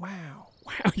 that's wow.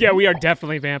 Wow. Yeah, we are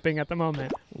definitely vamping at the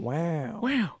moment. Wow.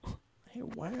 Wow. Hey,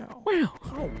 wow. Wow.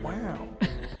 Oh, wow.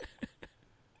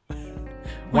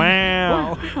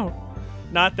 Wow. Wow.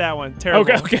 Not that one.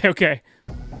 Terrible. Okay.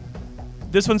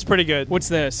 This one's pretty good. What's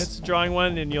this? It's a drawing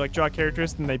one, and you like draw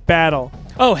characters, and they battle.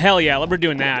 Oh, hell yeah. We're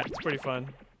doing that. It's pretty fun.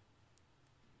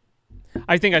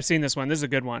 I think I've seen this one. This is a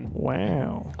good one.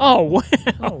 Wow. Oh, wow.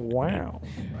 Oh, wow.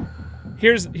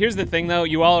 Here's the thing, though.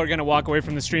 You all are going to walk away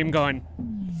from the stream going,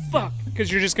 fuck,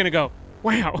 because you're just going to go,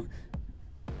 wow.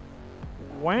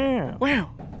 Wow. Wow.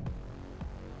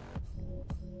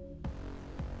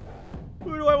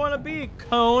 Who do I want to be?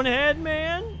 Conehead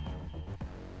man?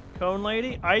 Cone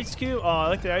lady? Ice cube? Oh, I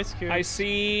like the ice cube.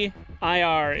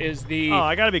 ICIR is the... Oh,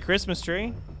 I gotta be Christmas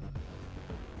tree.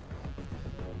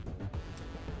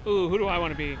 Ooh, who do I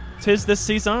want to be? 'Tis the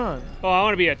season. Oh, I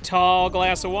want to be a tall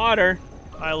glass of water.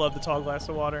 I love the tall glass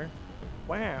of water.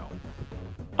 Wow.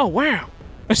 Oh, wow.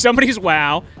 Somebody's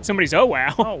wow. Somebody's oh,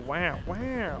 wow. Oh, wow.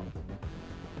 Wow.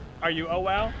 Are you oh,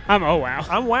 wow? I'm oh, wow.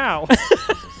 I'm wow.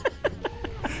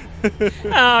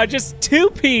 Oh, just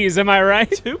 2 P's, am I right?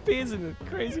 2 P's in a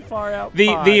crazy far out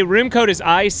The room code is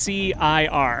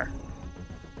ICIR.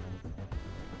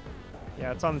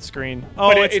 Yeah, it's on the screen.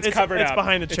 Oh, but it's covered up. It's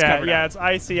behind the It's chat. covered Yeah, up. it's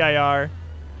ICIR.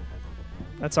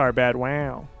 That's our bad.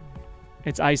 Wow.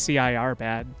 It's ICIR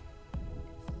bad.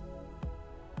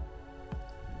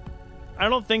 I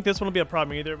don't think this one will be a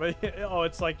problem either, but oh,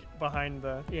 it's like behind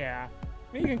the... Yeah.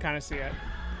 You can kind of see it.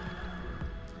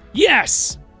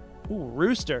 Yes! Ooh,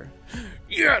 Rooster.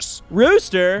 Yes!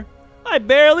 Rooster? I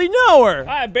barely know her.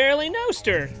 I barely knowed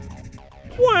her.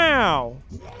 Wow.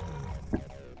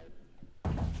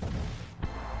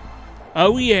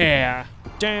 Oh, yeah.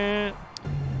 Dun.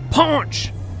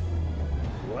 Punch!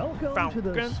 Welcome Falcon. to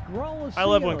the Scrollaceum. I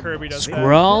love when Kirby does that.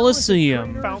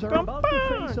 Scrollaceum. Trainers are about to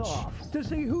face Punch. off to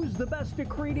see who's the best at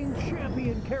creating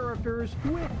champion characters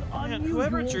with Man, unusual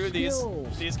whoever drew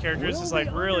skills. these characters Will is like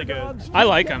the really good. underdogs I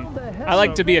like take them. down the I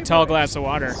like to be a tall favorites? glass of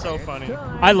water. So funny.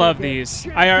 I love these.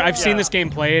 I've seen Yeah. this game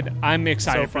played. I'm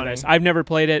excited for funny. this. I've never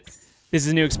played it. This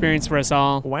is a new experience for us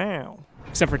all, Wow.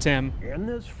 except for Tim. In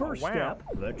this first Oh, wow. step,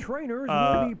 the trainers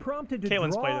Uh, will be prompted to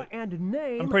Caitlin's draw played it. and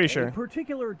name I'm pretty a sure.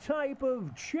 particular type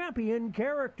of champion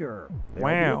character. They'll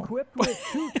Wow. be equipped with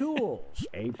 2 tools: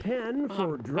 a pen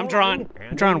for drawing, drawing-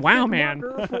 and drawing a wow, thick man.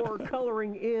 marker for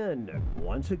coloring in.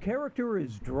 Once a character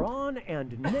is drawn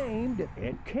and named,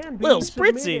 it can be Lil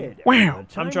Spritzy. submitted. Wow.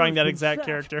 The I'm drawing that timer's exact set.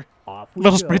 character. Off we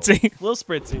Little go. Spritzy. Lil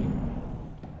Spritzy.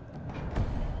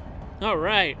 All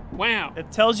right. Wow.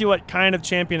 It tells you what kind of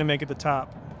champion to make at the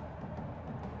top.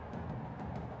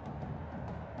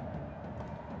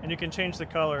 And you can change the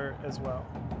color as well.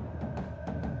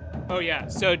 Oh, yeah.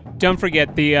 So don't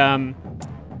forget the,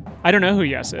 I don't know who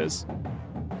Yes is.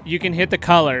 You can hit the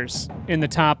colors in the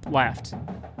top left.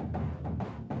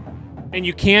 And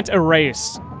you can't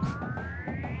erase.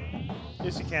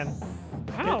 Yes, you can.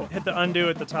 How? Hit the undo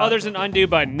at the top. Oh, there's an undo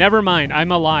button. Never mind.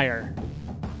 I'm a liar.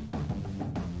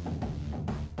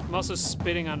 I'm also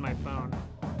spitting on my phone.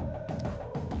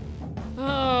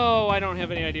 Oh, I don't have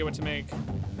any idea what to make.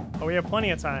 Oh, we have plenty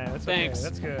of time. That's Thanks. Okay.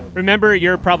 That's good. Remember,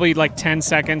 you're probably like 10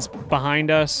 seconds behind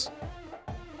us.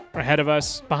 Or ahead of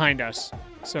us. Behind us.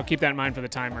 So keep that in mind for the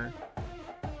timer.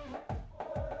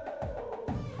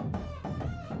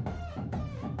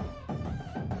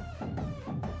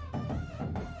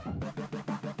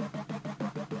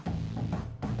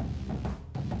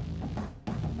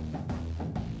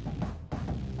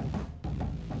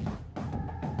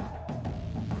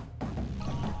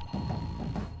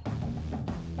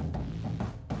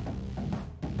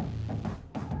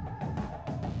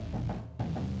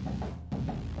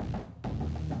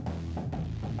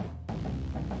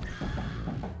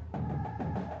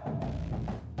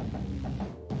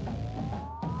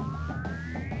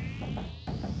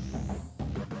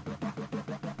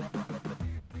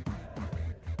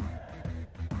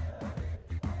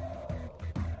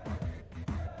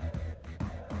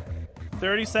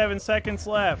 37 seconds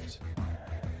left.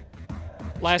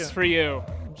 Last for you.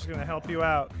 I'm just gonna help you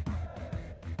out.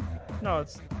 No,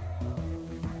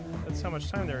 that's how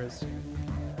much time there is.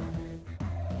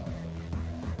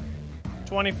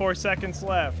 24 seconds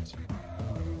left.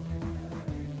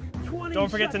 Don't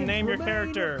forget to name your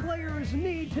character. Players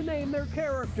need to name their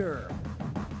character.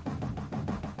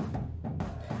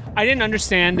 I didn't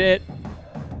understand it.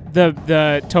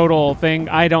 The total thing.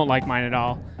 I don't like mine at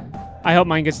all. I hope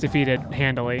mine gets defeated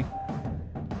handily.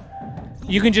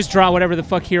 You can just draw whatever the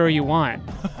fuck hero you want.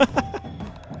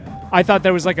 I thought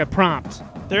there was like a prompt.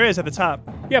 There is at the top.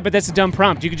 Yeah, but that's a dumb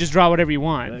prompt. You can just draw whatever you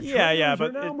want. Yeah,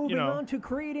 but now moving on to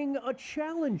creating a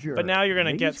challenger. But now you're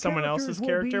gonna get someone else's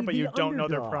character, but you don't know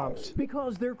their prompt.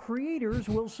 Because their creators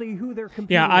will see who they're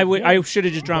competing. Yeah, I should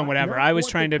have just drawn whatever. I was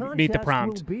trying to meet the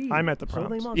prompt. I met the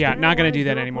prompt. Yeah, not gonna do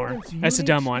that anymore. That's a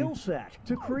dumb one.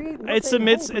 It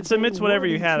submits whatever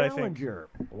you had, I think.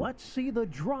 Let's see the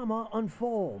drama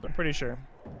unfold. I'm pretty sure.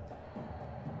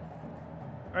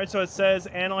 All right, so it says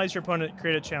analyze your opponent,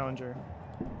 create a challenger.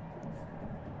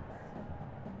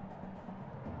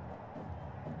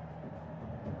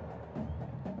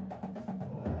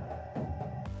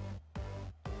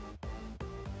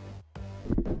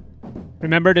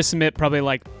 Remember to submit probably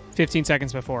like 15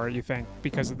 seconds before, you think,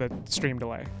 because of the stream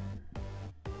delay.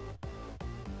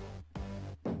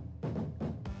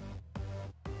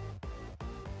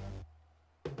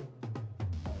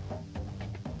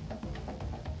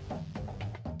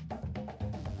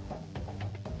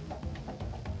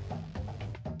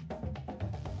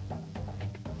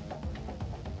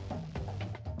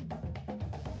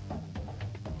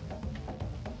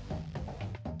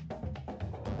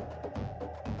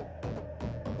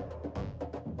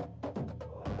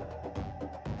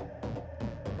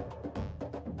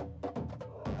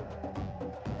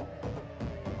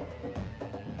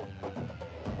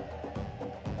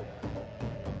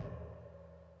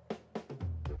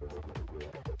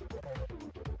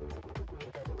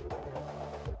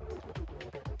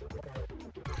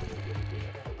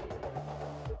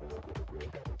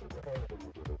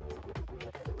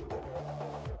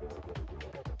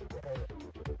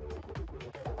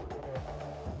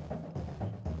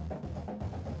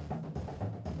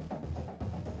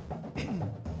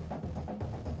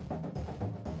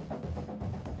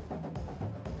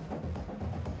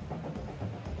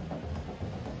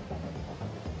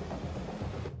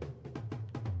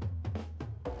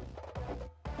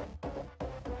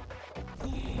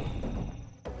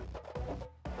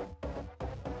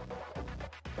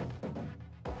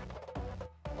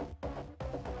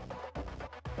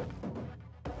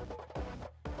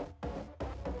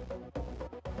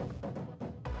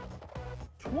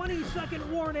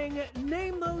 Second warning,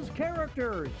 name those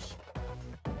characters.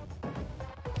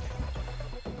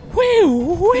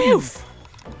 Whew.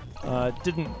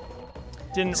 Didn't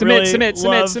submit, really submit.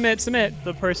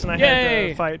 The person I had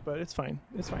to fight, but it's fine.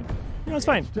 It's fine. You know, it's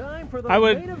fine. I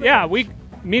would, yeah,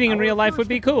 meeting in real life would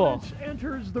be cool.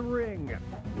 Enters the ring.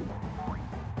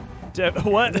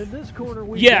 What? In this corner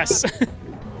we yes.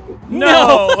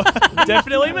 No.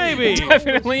 Definitely maybe.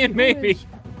 Definitely and maybe.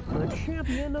 The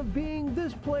champion of being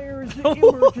this player's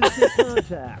emergency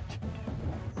contact.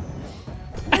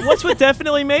 What's with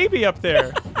definitely maybe up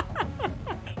there?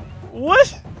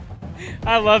 What?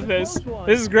 I love this.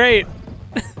 This is great.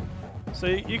 So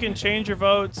you can change your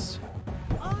votes.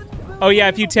 Oh yeah,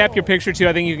 if you tap your picture too,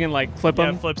 I think you can like flip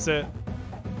them. Yeah, flips it.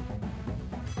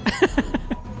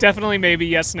 Definitely maybe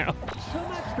yes no.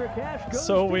 Some extra cash goes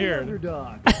so to weird. The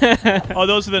underdog. Oh,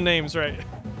 those are the names, right?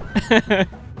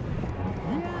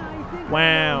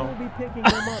 Wow. We'll be picking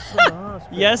them up from the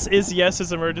hospital. Yes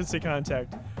is emergency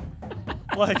contact.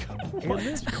 Like in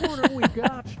this corner we've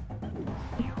got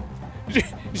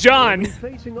John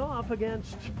facing off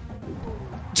against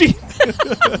Gene.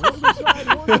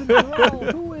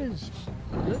 Who is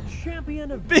the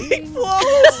champion of Big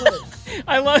Flawless?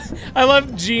 I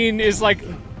love Gene is like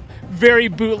very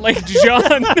bootleg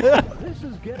John. This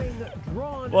is getting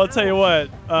drawn. Well, I'll tell you what.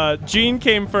 Gene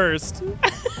came first.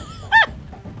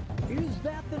 Is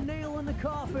that the nail in the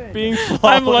coffin? Being flawless.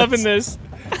 I'm loving this.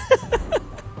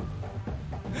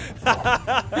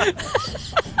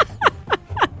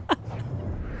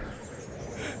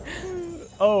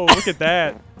 Oh, look at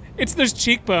that. It's those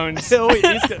cheekbones. Oh,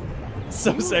 he's got,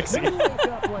 so sexy. Wake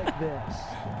up like this.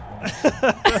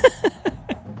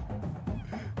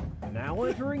 Now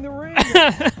entering the ring.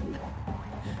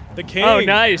 The king. Oh,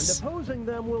 nice. And opposing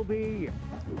them will be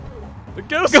the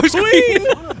Ghost Queen.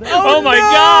 Oh my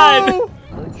God.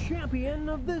 the champion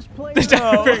of this player's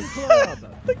No.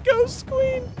 club. The Ghost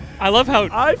Queen. I love how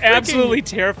I freaking absolutely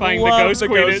terrifying the love Ghost the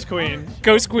Queen Ghost is. Queen.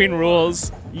 Ghost Queen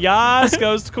rules. Yas,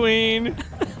 Ghost Queen.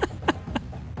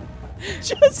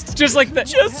 Just like the.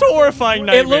 Just horrifying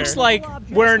nightmare. It looks like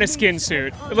wearing a skin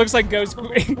suit. It looks like Ghost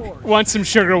Queen wants some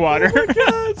sugar water. Oh my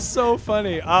god, so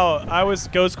funny. Oh, I was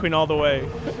Ghost Queen all the way.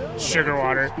 Sugar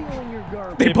water. Stealing your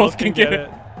garbage. They both can get it.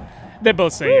 They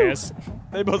both say yes.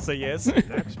 They both say yes.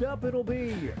 Next up, it'll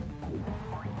be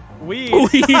Weed.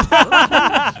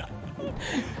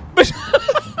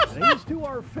 these two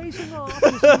are facing off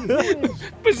to see who is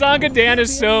Bazonga Dan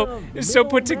is so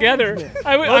put together.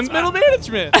 What's middle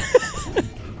management?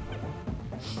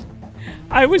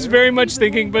 I was very much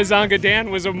thinking Bazonga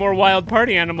Dan was a more wild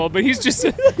party animal, but he's just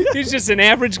an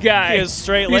average guy. He is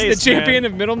straight He's laced, the champion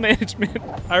man. of middle management.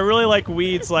 I really like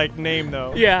Weed's name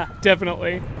though. Yeah,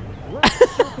 definitely.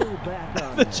 let's circle back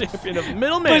on. The champion of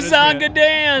middle management. Bazonga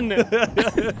Dan.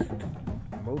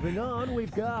 Moving on,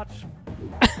 we've got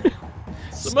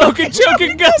Smoking,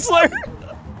 choking, guzzler.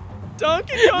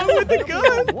 Donkey Kong with the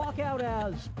gun. walk out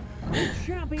as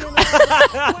champion of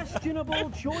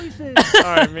questionable choices. All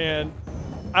right, man.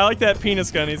 I like that penis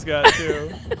gun he's got too.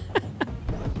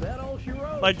 Is that all she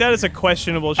wrote? Like that is a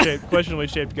questionably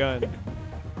shaped gun.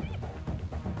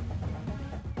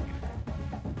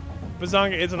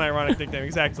 Bazonga is an ironic nickname,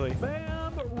 exactly.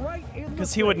 Bam, right in the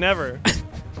Because he would face. never.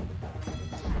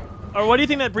 Or what do you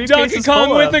think that briefcase Donkey is Kong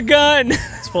full with of? a gun.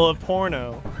 It's full of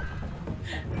porno.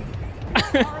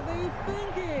 Are they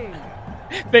thinking?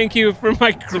 Thank you for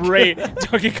my great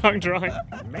Donkey Kong drawing.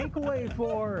 Make way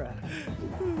for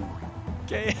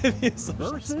Okay,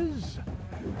 versus.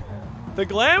 the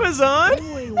Glamazon.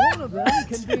 Only one of them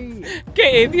can be.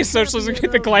 Okay, atheist socialism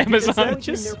get the Is Glamazon. that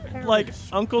just like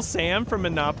Uncle Sam from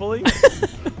Monopoly?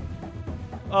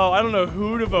 Oh, I don't know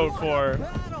who to vote for.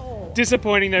 Battle.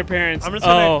 Disappointing their parents. I'm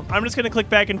Oh, just gonna click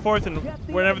back and forth, and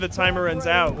whenever the timer runs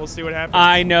out, we'll see what happens.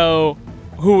 I know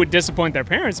who would disappoint their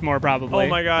parents more probably. Oh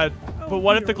my god. But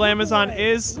what if the Glamazon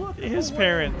is his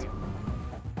parent?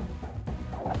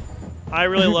 I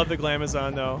really love the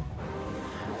Glamazon though.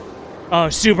 Oh,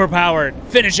 super powered.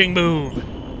 Finishing move.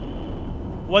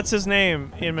 What's his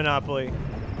name in Monopoly?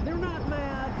 They're not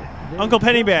mad. They're Uncle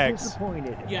just Pennybags.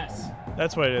 disappointed. Yes.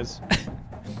 That's what it is.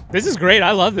 This is great.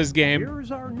 I love this game.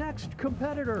 Here's our next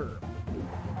competitor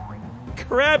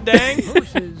Crab dang.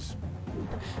 versus.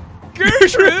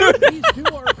 Gertrude. These two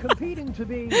are competing to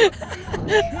be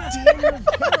champion of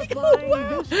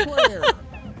terrifying this player.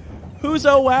 Who's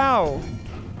oh wow?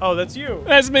 Oh, that's you.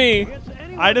 That's me. It's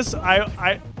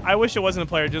anyone I wish it wasn't a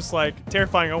player, just like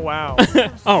terrifying. Oh wow.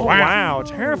 Oh, wow. Wow,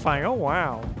 terrifying. Oh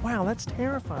wow. Wow, that's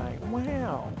terrifying.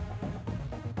 Wow.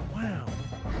 Wow.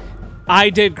 I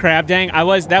did Crab Dang.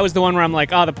 That was the one where I'm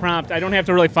like, oh, the prompt. I don't have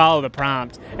to really follow the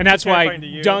prompt. And that's why Terrifying to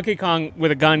you. Donkey Kong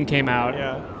with a gun came out.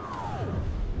 Yeah.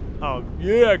 Oh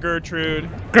yeah, Gertrude.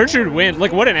 Gertrude wins.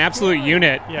 Look, what an absolute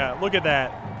unit. Yeah, look at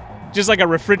that. Just like a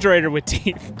refrigerator with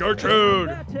teeth. Gertrude.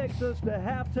 That takes us to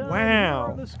halftime. Wow.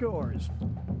 Here are the scores.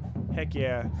 Heck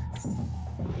yeah.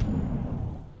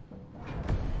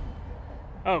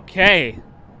 Okay.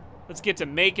 Let's get to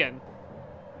making.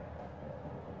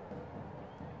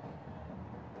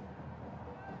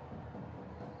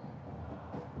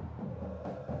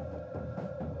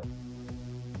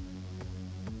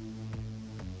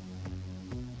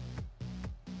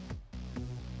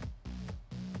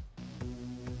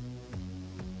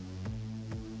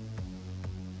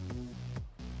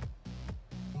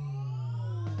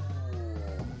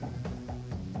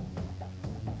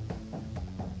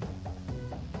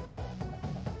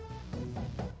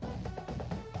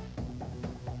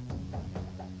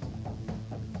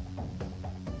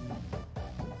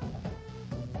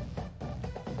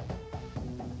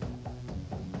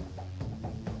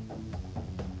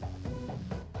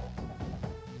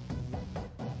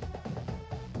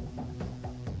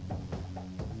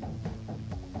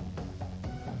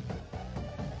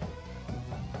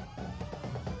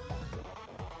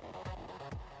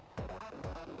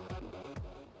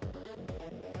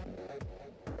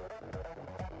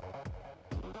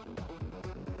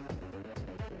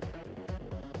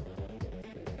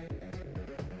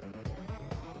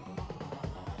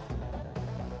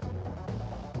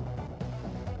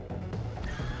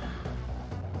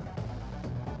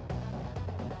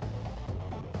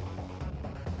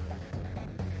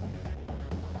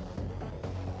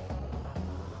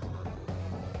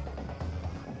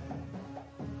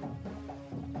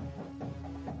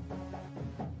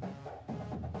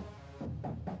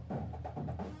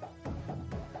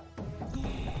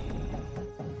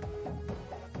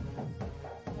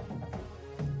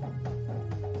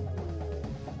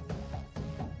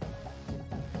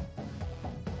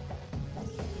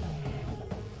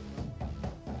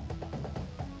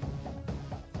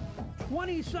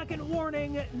 20-second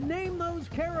warning. Name those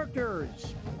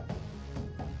characters.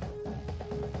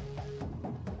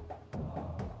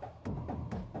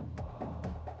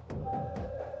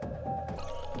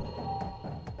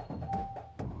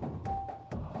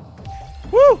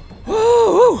 Woo!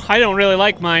 Woo! I don't really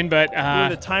like mine, but Ooh,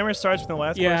 the timer starts when the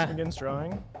last yeah. person begins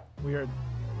drawing. Weird.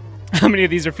 How many of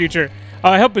these are future? Oh,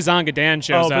 I hope Bazonga Dan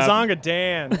shows up. Bazonga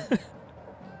Dan.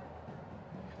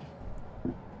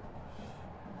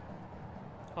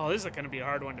 Oh, this is going to be a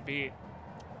hard one to beat.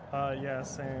 Yeah,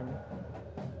 same.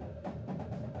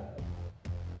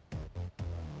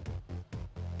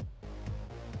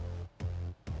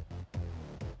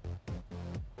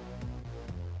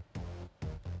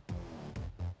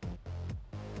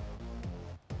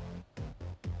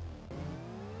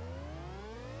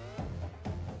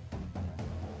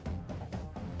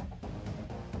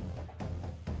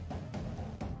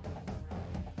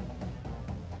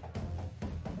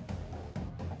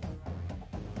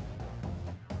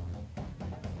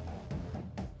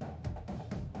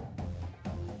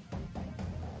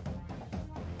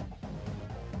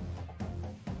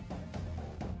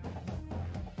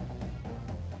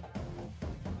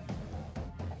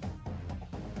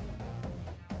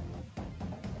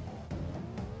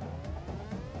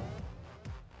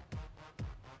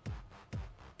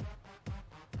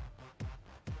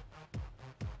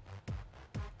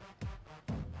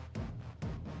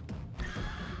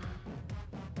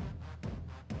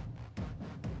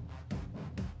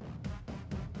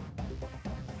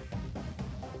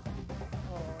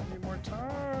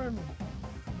 Time.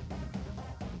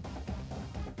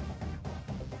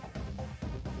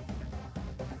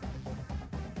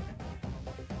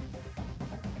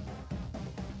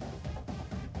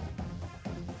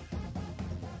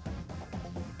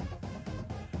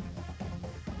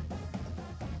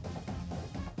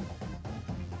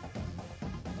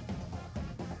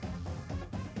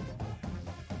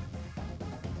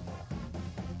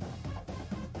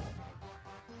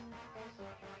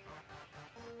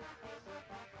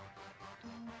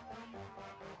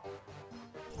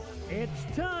 It's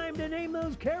time to name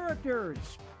those characters.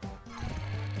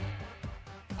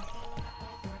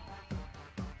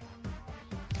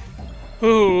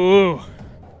 Ooh.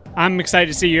 I'm excited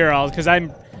to see your all because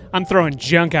I'm throwing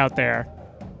junk out there.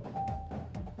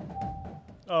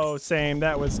 Oh, same.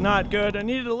 That was not good. I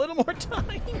needed a little more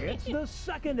time. It's the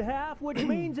second half, which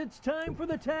means it's time for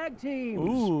the tag teams.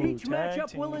 Ooh, Each tag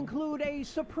matchup will team. include a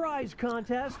surprise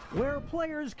contest where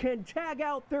players can tag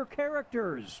out their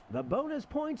characters. The bonus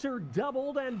points are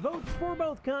doubled, and votes for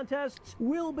both contests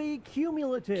will be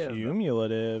cumulative.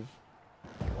 Cumulative.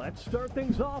 Let's start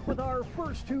things off with our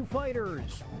first two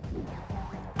fighters.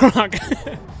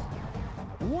 Gronk.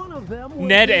 One of them will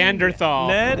Ned be Anderthal.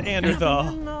 Ned Anderthal.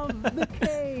 Captain of the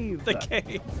Cave. The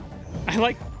cave. I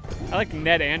like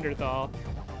Ned Anderthal.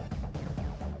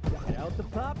 Get out the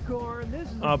popcorn. This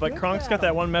is Oh, a but good Kronk's got that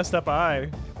battle. one messed up eye.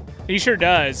 He sure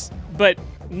does. But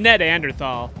Ned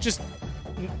Anderthal. Just,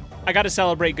 I got to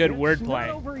celebrate good It's wordplay. not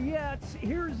over yet.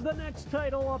 Here's the next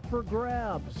title up for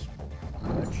grabs.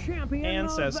 The champion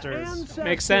Ancestors. of Ancestors.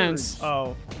 Makes sense.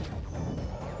 Oh.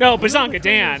 No, Bazonga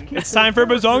Dan. It's time for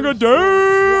Bazonga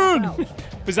Dan!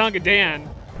 Bazonga Dan.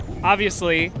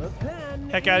 Obviously,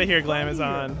 Heck out of here,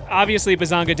 Glamazon. obviously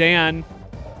Bazonga Dan.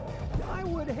 I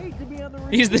would hate to be on the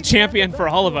He's the receiving champion end of for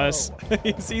that all of blow. us.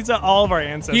 He's all of our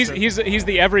ancestors. He's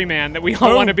the everyman that we all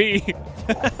Boom. want to be.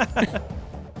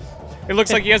 It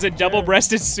looks like he has a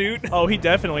double-breasted suit. Oh, he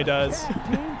definitely does. Tag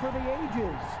team for the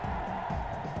ages.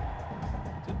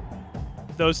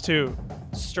 Those two.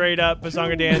 Straight up,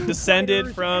 Bazonga Dan descended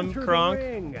Fighters from enter the Kronk.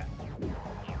 ring.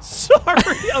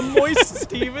 Sorry, a moist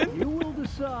Steven. You will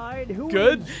decide who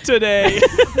Good is today.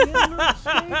 champion of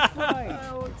stage fright.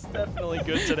 Oh, it's definitely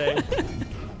good today.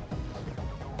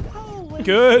 Holy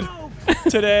Good smokes,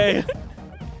 today.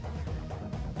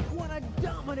 what a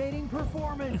dominating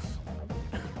performance.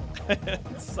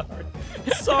 Sorry.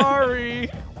 Sorry.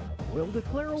 We'll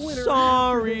declare a winner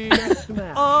Sorry. after this next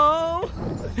match. Oh.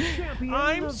 Champion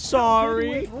I'm of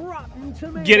sorry. Pelted with Rotten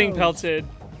Tomatoes. Getting pelted.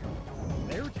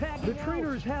 They're tagging the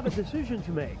trainers have a decision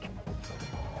to make.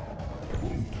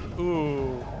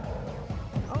 Ooh.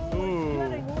 Oh, Ooh. it's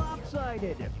getting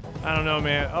lopsided. I don't know,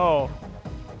 man. Oh.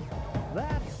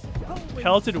 That's holy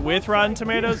Pelted with smokes, Rotten I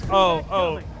Tomatoes? didn't see Oh, that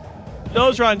oh. coming.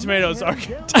 Those Rotten Tomatoes are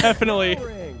Down definitely. the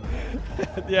ring.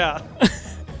 Yeah.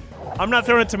 I'm not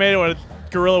throwing a tomato at a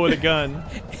gorilla with a gun.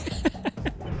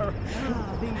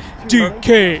 Ah, these two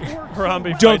DK.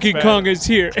 Harambe Donkey fights Kong back. is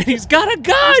here, and he's got a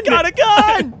gun. He's got a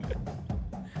gun!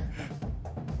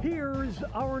 Here's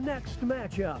our next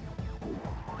matchup.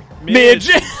 Midge.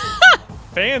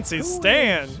 Fancy Who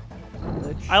Stan. is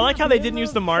I like how they didn't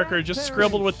use the marker, just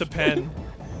scribbled with the pen.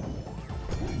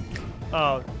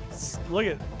 Oh, look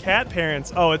at cat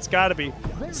parents. Oh, it's got to be.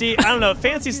 See, I don't know.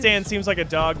 Fancy Stan seems like a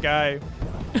dog guy.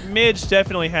 Midge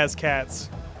definitely has cats.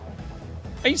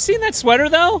 Are you seeing that sweater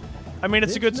though? I mean,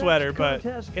 it's a good sweater, but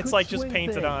it's like just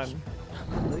painted on.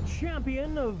 The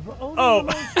champion of Oh,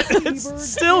 it's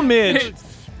still Midge.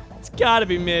 It's got to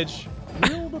be Midge.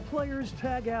 Will the players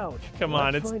tag out? Come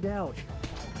on, Let's find out.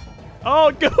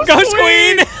 Oh, Ghost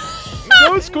Queen!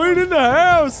 Ghost Queen in the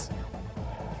house!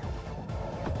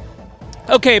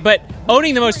 Okay, but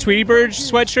owning the most Tweety Bird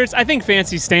sweatshirts, I think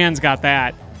Fancy Stan's got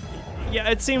that. Yeah,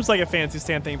 it seems like a Fancy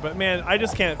Stan thing, but man, I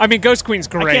just can't. I mean, Ghost Queen's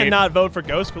great. I can't not vote for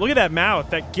Ghost Queen. Look at that mouth,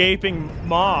 that gaping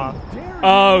maw.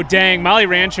 Oh, dang. Molly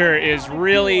Rancher is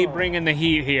really bringing the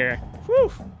heat here.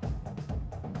 Whew.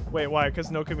 Wait, why?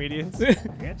 Because no comedians?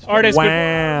 Artist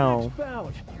Wow.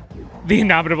 the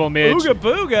indomitable Midge. Ooga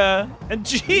Booga and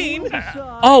Gene.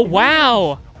 Oh,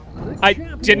 wow. I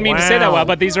didn't mean to say that Wow. well,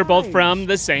 but these are both from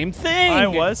the same thing. I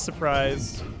was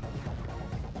surprised.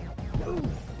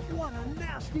 What a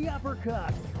nasty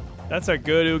uppercut. That's a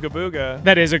good Ooga Booga.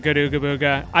 That is a good Ooga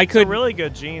Booga. I It's a could, really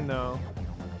good Gene, though.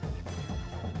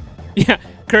 yeah.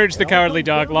 Courage the Cowardly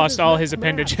Dog lost all his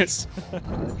appendages.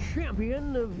 The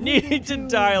champion of Need to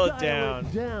dial it down.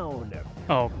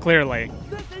 Oh, clearly.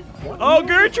 Oh,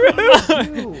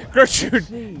 Gertrude!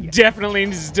 Gertrude definitely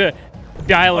needs to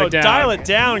dial Oh, it down. dial it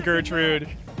down, Gertrude.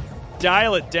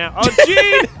 Dial it down. Oh,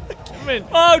 Gene! Come in.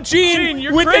 Oh, Gene, Gene,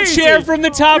 you're with crazy. the chair from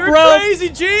the top You're rope, crazy,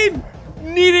 Gene!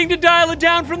 needing to dial it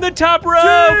down from the top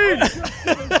rope.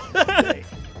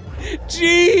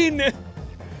 Gene!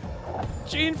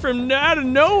 Gene from out of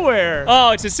nowhere.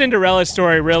 Oh, it's a Cinderella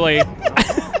story, really.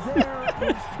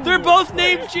 They're both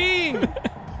named Gene.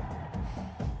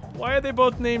 Why are they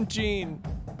both named Gene?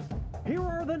 Here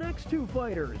are the next two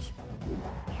fighters.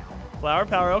 Flower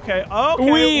power. Okay.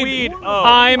 Okay. Weed. Oh,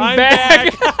 I'm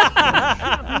back.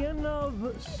 Champion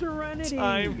of Serenity.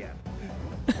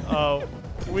 Oh,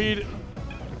 Weed.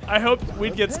 I hope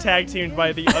Weed gets tag teamed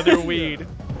by the other Weed.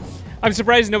 I'm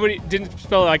surprised nobody didn't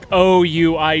spell it like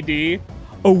O-U-I-D.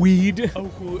 A weed.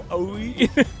 Oh,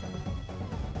 Weed.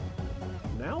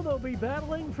 Now they'll be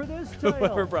battling for this title.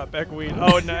 Whoever brought back Weed.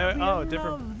 Oh, no. Champion Oh,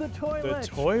 different. of the toilet. The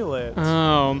toilet.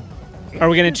 Oh. Are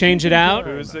we going to change it out?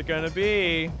 Who's it gonna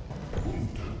be?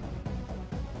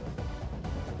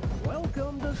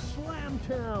 Welcome to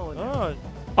Slamtown. Oh,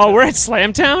 Oh, we're at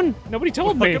Slamtown? Nobody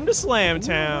told me. welcome to Slam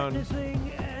Town.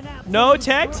 Witnessing an absolute No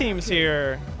tag teams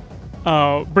here.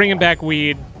 Oh, bringing back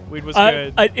weed. Weed was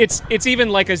good. It's even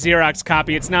like a Xerox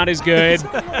copy. It's not as good.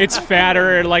 It's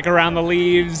fatter, like around the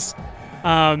leaves.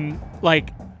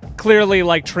 Like clearly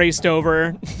like traced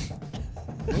over.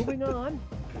 Moving on.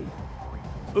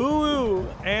 Ooh,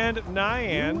 and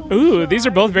Nyan. Ooh, these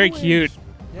are both very cute.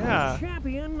 Yeah.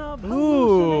 Champion of Ooh.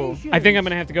 hallucinations. I think I'm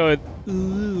gonna have to go with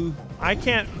ooh. I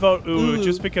can't vote ooh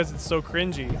just because it's so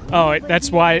cringy. Oh,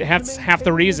 that's why that's half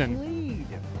the reason. Lead.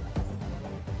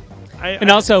 And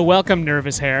also, welcome,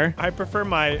 nervous hair, I prefer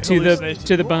my to the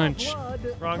hallucination. bunch.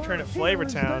 Blood. Wrong turn at Here Flavor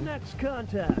is the Town. next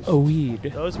contest. A weed.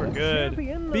 Those were good.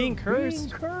 Champion of Being cursed.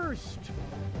 Being cursed.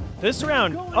 This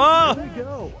round. Going Oh, to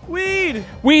go. weed!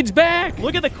 Weed's back.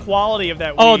 Look at the quality of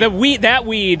that weed. Oh, that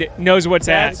weed knows what's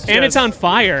That's at, and it's just- on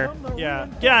fire. From the Yeah.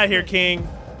 ring. Get out of here, King.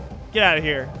 Get out of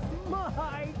here.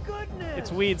 My goodness.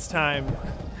 It's Weed's time.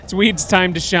 It's weed's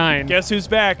time to shine. Guess who's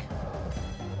back?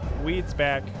 Weed's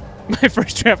back. My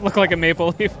first draft looked like a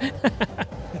maple leaf.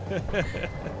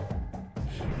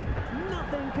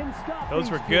 Nothing can stop Those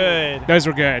these were two. good. Those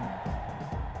were good.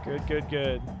 Good, good,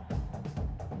 good.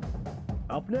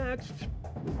 Up next,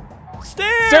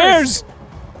 Stairs! Stairs!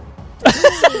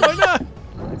 Why not?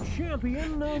 the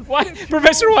champion of Why? fictional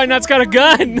Professor Why Not's got a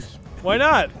gun? celebrities. Why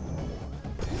not?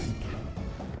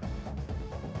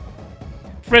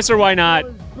 Professor Why Not?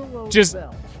 Was below the Just-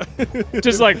 belt.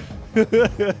 Just like,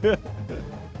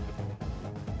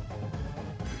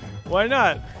 Why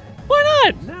not? why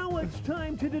not? Now it's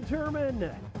time to determine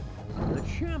the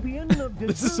champion of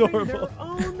This is deserving horrible. their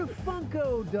own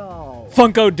Funko doll.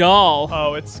 Funko doll.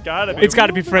 Oh, it's gotta be. It's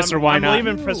gotta be Professor Why I'm Not.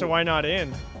 leaving Professor Why Not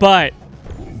in. But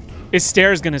is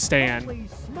Stairs gonna stay in? Holy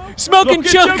smoke. Smoking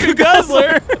Chunk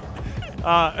Guzzler!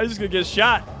 I'm just gonna get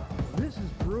shot. This is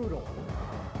brutal.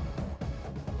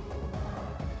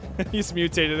 He's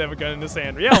mutated to have a gun in his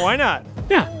hand. Yeah, why not?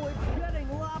 Yeah. Oh, it's getting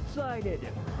lopsided.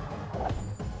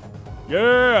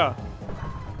 Yeah.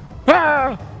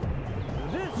 Ah,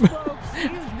 This, folks, is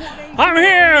what a I'm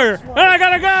here, looks and like. I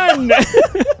got a gun.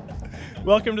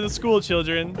 Welcome to the school,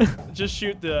 children. Just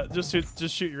shoot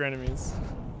your enemies.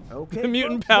 Okay, The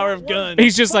mutant folks, power that of was guns.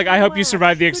 He's just like, I hope you last.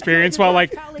 survive the experience while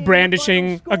like Tally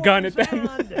brandishing final a gun at scores them.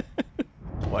 and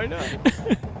Why not?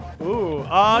 Ooh.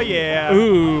 Oh, yeah.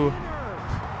 Ooh,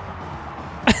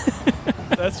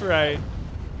 That's right.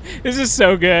 this is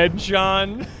so good.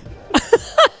 John.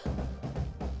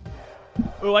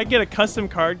 Ooh, I get a custom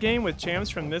card game with champs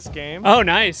from this game. Oh,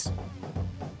 nice.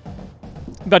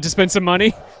 About to spend some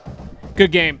money.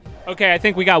 Good game. Okay, I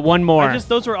think we got one more.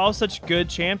 Those were all such good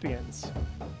champions.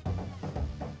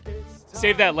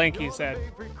 Save that link, he said.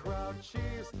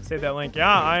 Save that link.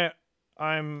 Yeah,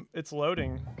 it's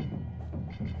loading.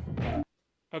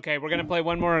 Okay, we're gonna play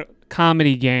one more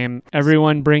comedy game.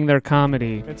 Everyone bring their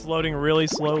comedy. It's loading really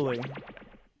slowly.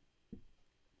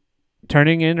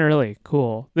 Turning in early.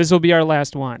 Cool. This will be our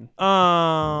last one.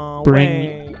 Oh,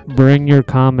 Bring your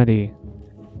comedy.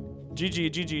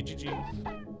 GG.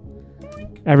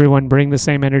 Everyone bring the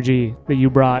same energy that you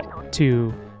brought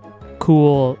to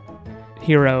cool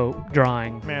hero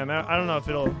drawing. Man, I don't know if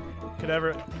could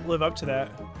ever live up to that.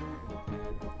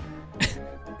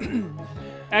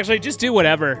 Actually, just do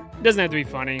whatever. It doesn't have to be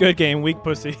funny. Good game, weak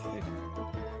pussy.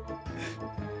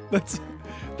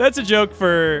 That's a joke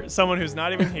for someone who's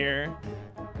not even here.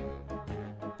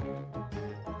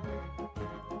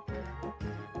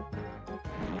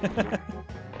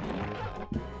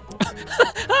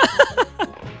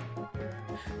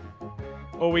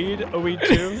 A weed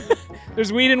too.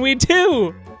 There's weed and weed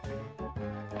too.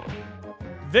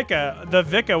 The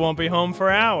Vika won't be home for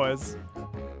hours.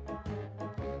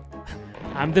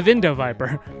 I'm the Vindo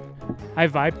Viper. I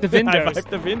vibe the I Vindos. wipe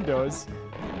the windows.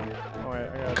 Oh, wait,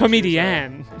 I gotta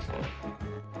Comedian. choose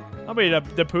that. I'll be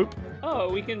the poop. Oh,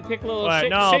 we can pick little No,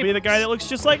 shapes. I'll be the guy that looks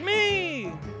just like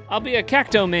me. I'll be a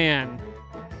cacto man.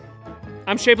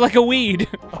 I'm shaped like a weed.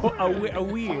 Oh, a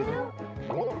weed.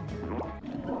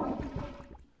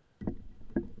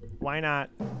 Why not?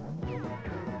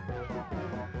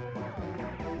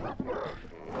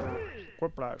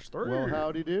 Quiplash 3. Well,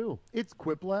 howdy do. It's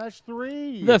Quiplash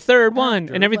 3. The third one,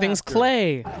 After and everything's laughter.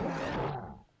 clay.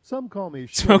 Some call me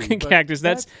Schmitty, Smoking but cactus.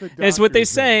 That's the what they doctor's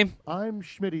say. name. I'm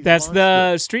Schmitty's That's the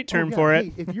monster. street term Oh, yeah, for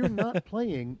hey, it. if you're not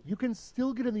playing, you can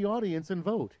still get in the audience and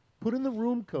vote. Put in the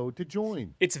room code to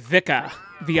join. It's Vika.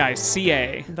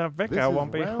 V-I-C-A. The This Vika is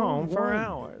won't be round home for one.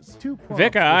 hours. 2 prompts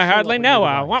Vika, will I show hardly up on know your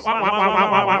her. device. Wah, wah, wah, wah,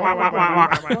 wah, wah, wah, wah, wah,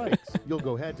 wah. Strikes. You'll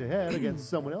go head to head against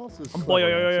someone else's Boing, clever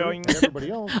boing, answer, boing. and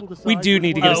everybody else will decide We do which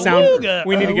need to one get a is sound. better.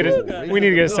 We need to get a Little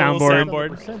soundboard. soundboard.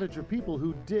 The percentage of people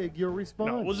who dig your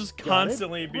response. No, we'll just Got it?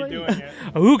 constantly be Great. doing it.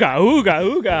 Ooga,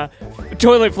 ooga, ooga.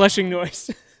 Toilet flushing noise.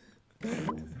 Burp,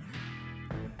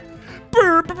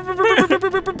 burp, burp, burp, burp,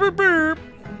 burp, burp, burp, burp.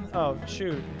 Oh,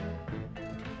 shoot.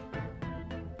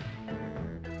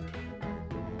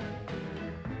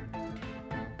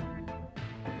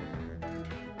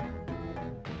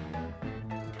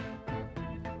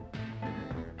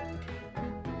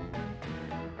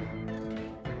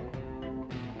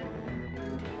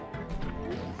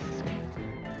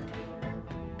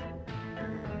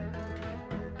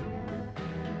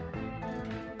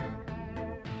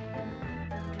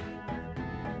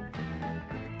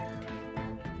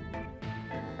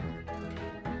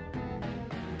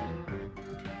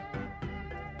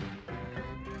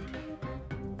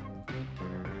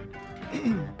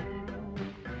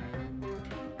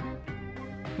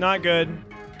 Not good.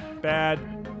 Bad.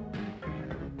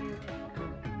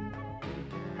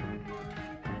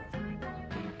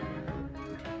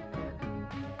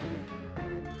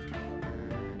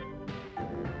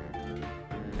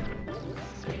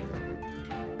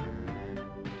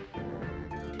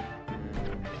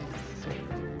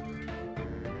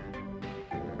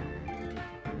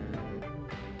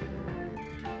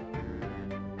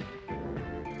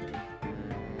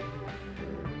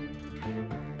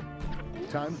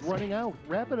 Time's running out.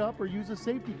 Wrap it up or use a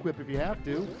safety quip if you have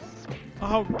to.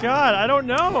 Oh, God, I don't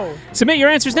know. Submit your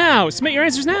answers now. Submit your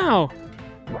answers now.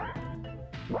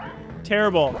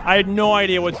 Terrible. I had no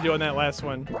idea what to do on that last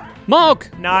one. Mulk.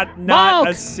 Not Mark!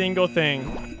 a single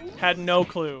thing. Had no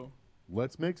clue.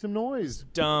 Let's make some noise.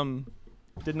 Dumb.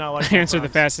 Did not like the Answer the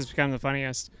prompts. fastest, become the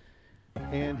funniest.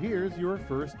 And here's your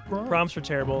first prompt. Prompts were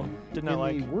terrible. Did not In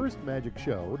like. the worst magic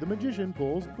show, the magician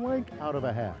pulls blank out of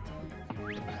a hat.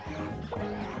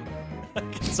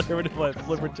 Conservative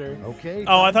libertarian. Okay.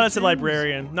 Oh, I time thought to it said choose.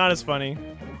 librarian. Not as funny.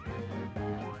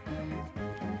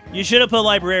 You should have put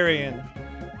librarian.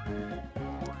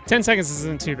 10 seconds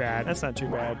isn't too bad. That's not too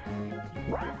bad.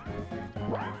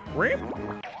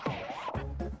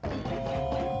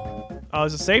 Oh,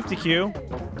 it's a safety cue.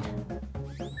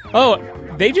 Oh,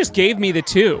 They just gave me the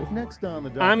 2. Next on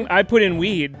the docket, I put in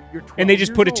weed, you're and they 12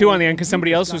 just put a years 2 on old the end and because you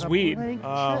somebody just else was got a weed. blank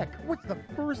Oh. check. What's the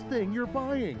first thing you're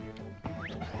buying?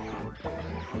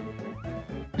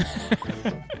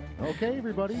 Okay,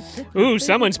 everybody. pick your Ooh, favorite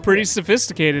someone's pretty chip.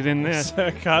 sophisticated in this.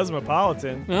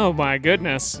 Cosmopolitan. Oh my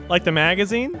goodness. Like the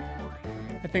magazine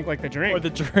I think like the drink. or the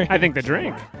drink? I think the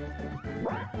drink.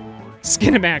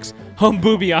 Skinamax, home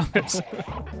booby office.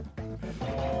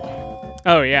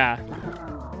 Oh yeah.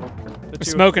 The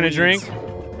two Smoking a of drink.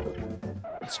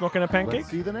 weeds. Smoking a pancake? Let's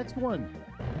see the next one.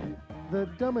 The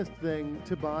dumbest thing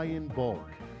to buy in bulk.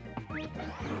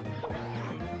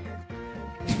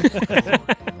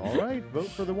 All right, vote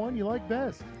for the one you like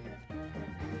best.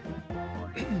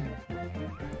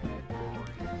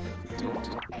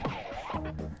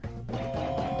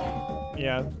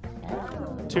 Yeah.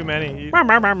 Too many. You're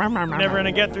never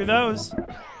gonna get through those.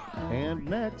 And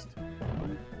next,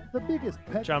 the biggest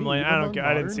pet John peeve Mulaney. I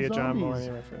among didn't see a modern John zombies.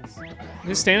 Mulaney reference.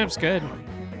 His stand-up's good.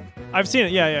 I've seen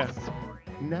it. Yeah, yeah.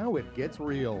 Now it gets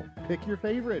real. Pick your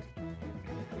favorite.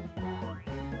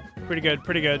 Pretty good.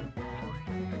 Pretty good.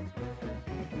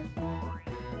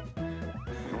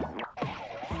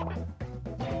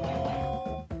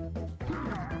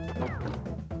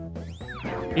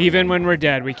 Even when we're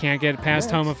dead, we can't get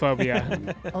past Next.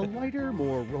 homophobia. A lighter,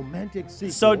 more romantic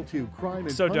sequel So- to Crime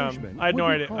and so dumb. Punishment. I had no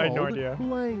would be idea- I had no called idea.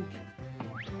 Blank.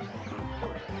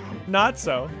 Not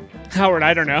so. Howard,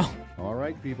 I don't know. All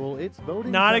right, people, it's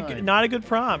voting Not time. a not a good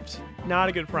prompt. Not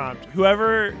a good prompt.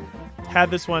 Whoever had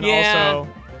this one Yeah. also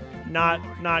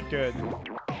not good.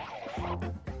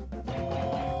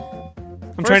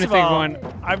 I'm trying to First of think of all, one.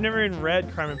 I've never even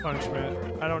read Crime and Punishment.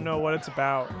 I don't know what it's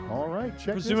about. All right,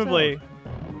 check Presumably this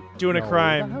out. doing a No, The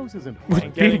crime. house isn't and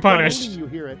blank. getting Being punished. Voting you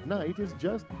hear at night is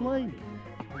just blank.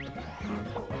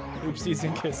 Oopsies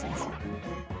and kisses.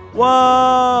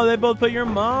 Whoa! They both put your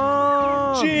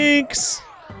mom. Jinx!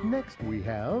 Next we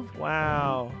have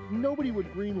Wow. nobody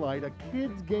would greenlight a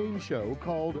kids game show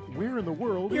called Where in the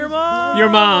World Your is mom. Your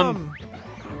mom.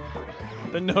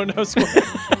 The no square.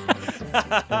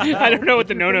 I don't know what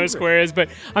the no-no square is, but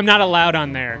I'm not allowed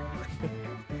on there.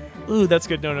 Ooh, that's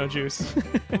good no juice.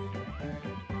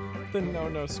 The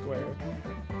no square.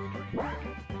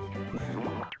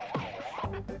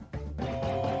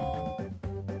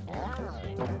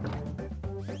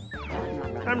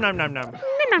 Nom nom nom nom.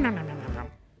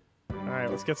 All right,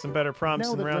 let's get some better prompts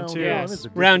Now in that round round 2. one Yes. is a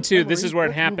Round distant 2, this is memory, where it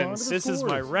let's move on happens. to the This is my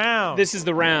scores. round. This is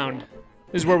the round.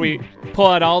 This is where we pull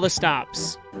out all the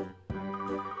stops.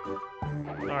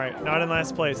 All right, not in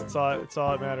last place. It's all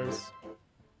that matters.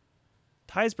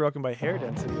 Tie's broken by hair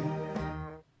density.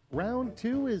 Round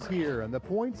 2 is here, and the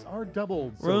points are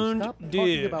doubled. So Round stop two.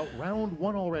 talking about round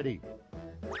 1 already.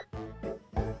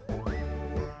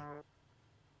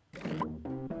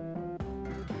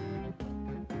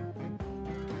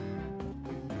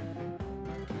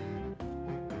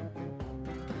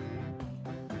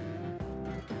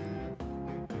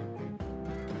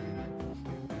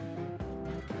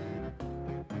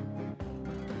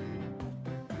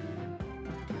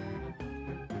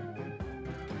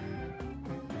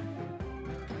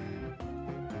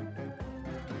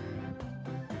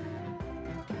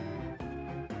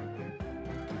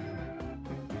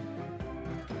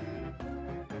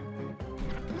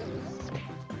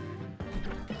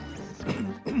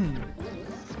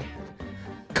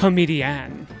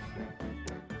 Comedian.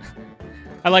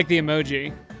 I like the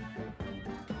emoji.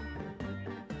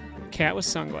 Cat with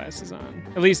sunglasses on.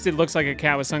 At least it looks like a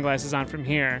cat with sunglasses on from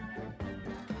here.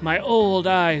 My old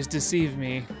eyes deceive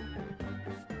me.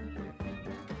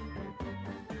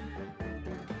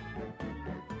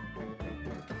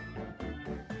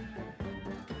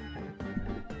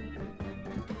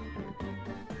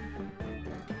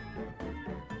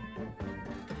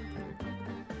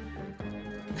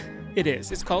 It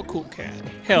is. It's called Cool Cat.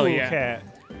 Hell Cool yeah. cat.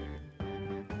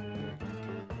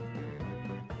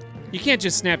 You can't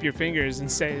just snap your fingers and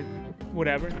say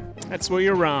whatever. That's where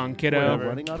you're wrong, kiddo. We're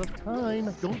running out of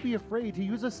time. Don't be afraid to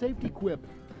use a safety quip.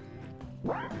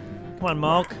 Come on,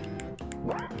 Malk.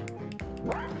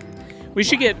 We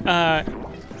should get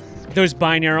those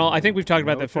binaural. I think we've talked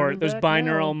about No that before. turning Those back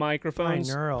binaural now. microphones,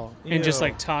 Binaural. and just Ew.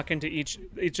 like talking to each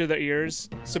of the ears,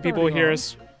 so people Starting hear off,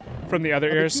 us from the other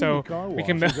A ears, bikini so car we wash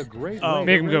can is a great Oh. way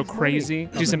make to them go raise money. crazy.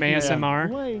 Do some ASMR.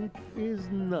 Blank is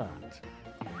not.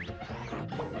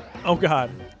 Oh God.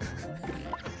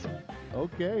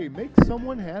 Okay, make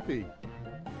someone happy.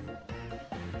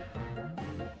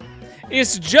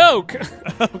 It's a joke.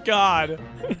 Oh God.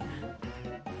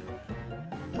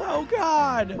 Oh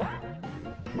God.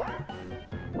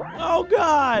 Oh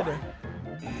God.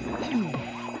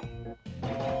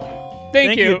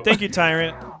 Thank you. Thank you,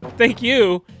 Tyrant. Thank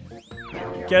you.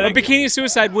 Get A it? Bikini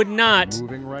Suicide would not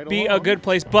Moving right be a along. good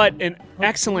place, but an A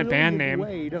excellent band brilliant name.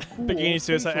 way to fool Bikini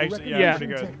Suicide, facial actually, yeah, Yeah.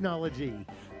 pretty good. Technology.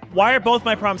 Why are both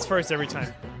my prompts first every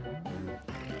time?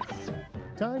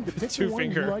 Time to pick Two the one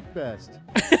finger. you like best.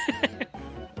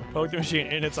 Poke the machine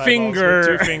in its Finger. eyeballs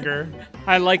with two finger.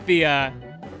 I like the,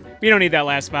 we don't need that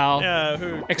last vowel. Yeah, who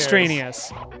cares?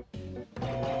 Extraneous.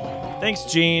 Thanks,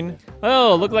 Gene.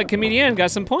 Oh, look like Comedian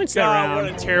got some points that God, what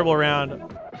round. a terrible round. And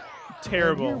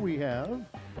Terrible. here we have.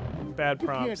 Bad You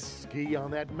can't prompts. ski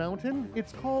on that mountain.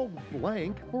 It's called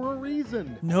blank for a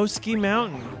reason. No ski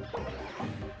mountain.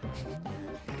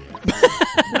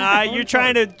 You're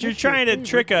trying to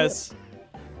trick us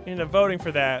into voting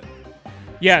for that.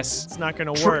 Yes. It's not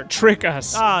gonna work. Trick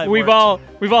us. Ah, it we've worked.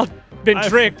 all been I've-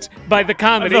 tricked by the I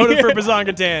comedy. voted for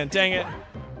Bazonga Dan. Dang it.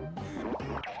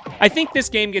 I think this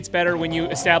game gets better when you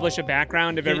establish a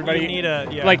background of everybody. You need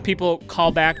a Like people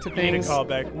call back to need a things.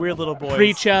 callback. Weird little boys.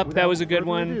 Preach up. That Without was a good further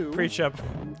one. ado, Preach up.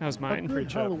 That was A mine. good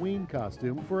Preach up. Halloween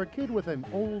costume for a kid with an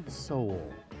old soul.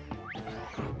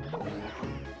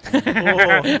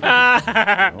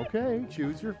 Okay,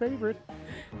 choose your favorite.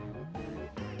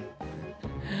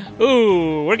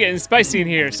 Ooh, we're getting spicy in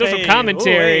here. Social Hey,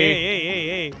 commentary. ooh,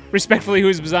 hey. Respectfully,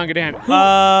 who's Bazonga Dan? Who?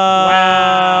 Wow.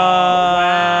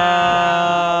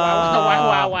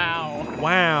 Wow.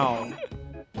 Wow.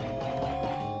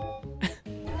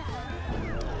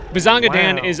 Bazonga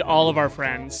Dan Wow. is all of our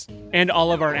friends and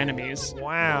all of our enemies.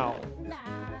 Wow.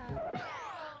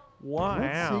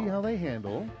 Let's see Wow. how they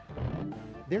handle.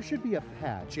 There should be a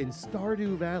patch in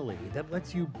Stardew Valley that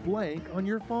lets you blank on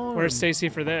your farm. Where's Stacy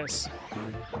for this?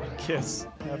 Kiss.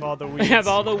 Have all the We weeds. have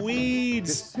all the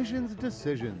weeds.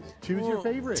 Decisions. Choose your Well,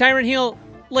 favorite. Tyrant Heel,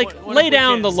 like, What lay if we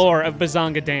down the kiss? lore of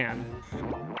Bazonga Dan.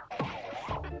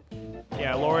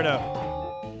 Yeah, Loretta.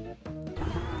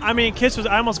 I mean, Kiss was.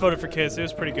 I almost voted for Kiss. It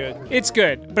was pretty good. It's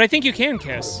good, but I think you can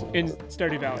kiss in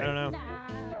Stardew I Valley. don't know.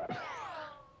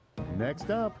 Next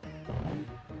up.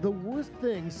 The worst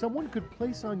thing someone could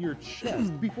place on your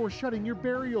chest before shutting your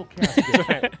burial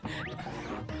casket.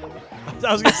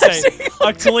 I was gonna say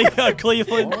a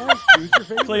Cleveland All right, choose your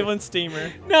favorite. Cleveland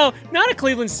steamer, No, not a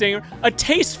Cleveland singer. A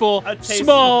tasteful, tasteful-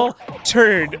 small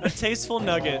turd. a tasteful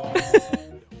nugget.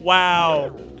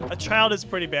 Wow, a child is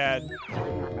pretty bad.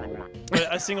 But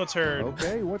a single turd.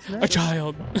 Okay, what's next? A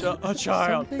child. A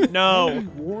child. Something No. Andy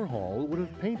Warhol would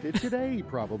have painted today,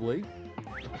 probably.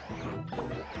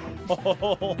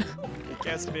 Oh,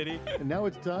 guess Biddy. And now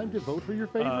it's time to vote for your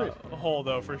favorite. Hole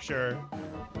though for sure.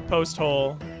 Post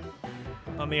hole.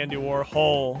 On the Andy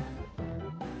Warhol.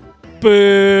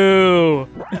 Boo.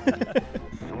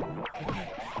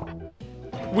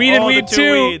 Weed and Oh, the weed two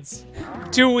two. weeds.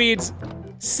 Two weeds.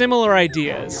 Similar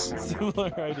ideas,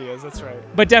 Similar ideas. That's right.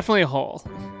 but definitely a hole.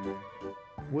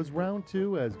 Was round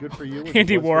 2 as good for you as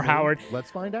Andy it was for me? Warhoward.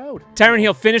 Let's find out. Tyrant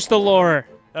Heel, finish the lore.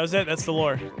 That was it. That's the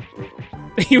lore.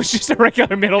 He was just a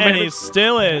regular middleman. And he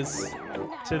still is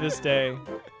to this day.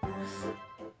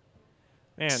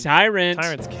 Man, Tyrant.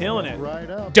 Tyrant's killing it. Right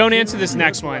up. Don't answer this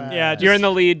next one. Yeah, You're just- in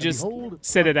the lead. And Just behold,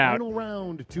 sit it the out. Final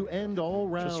round to end all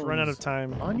rounds. Just run out of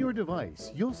time. On your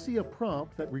device, you'll see a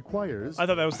prompt that requires I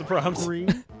thought that was the prompts. 3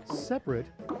 separate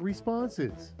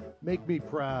responses. Make me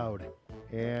proud.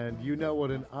 And you know what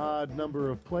an odd number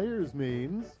of players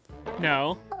means.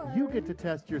 No. You get to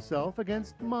test yourself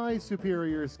against my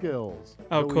superior skills.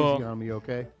 Oh, Go cool. easy on me,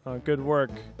 okay? Good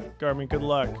work. Garmin, good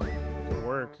luck. Good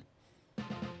work.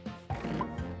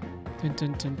 Dun,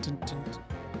 dun, dun, dun, dun.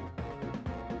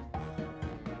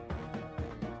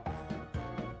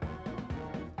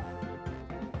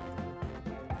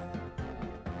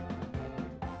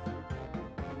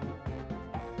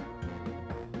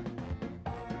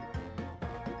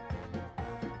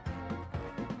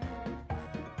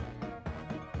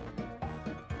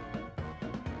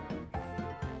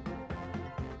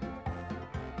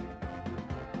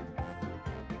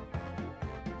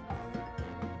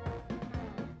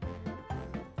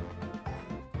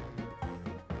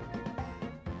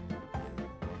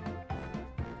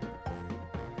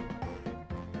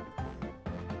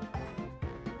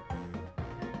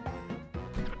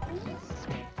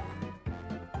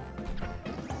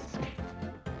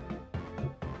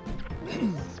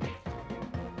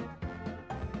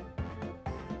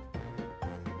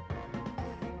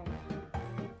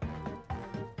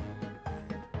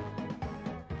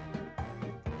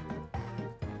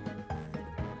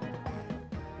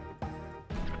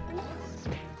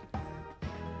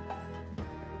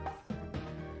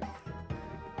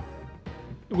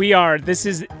 We are. This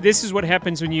is what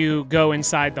happens when you go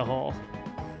inside the hole.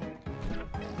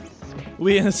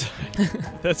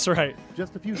 That's right.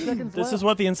 Just a few seconds This left. is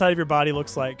what the inside of your body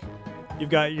looks like. You've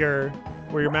got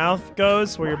where your mouth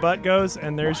goes, where your butt goes,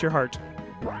 and there's your heart.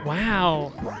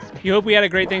 Wow. You hope we had a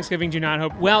great Thanksgiving. Do not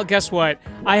hope. Well, guess what?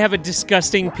 I have a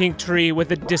disgusting pink tree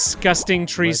with a disgusting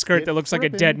tree Let's skirt get that looks like a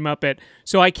tripping. dead Muppet.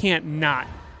 So I can't not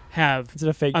have Is it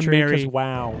a fake a tree? 'Cause merry.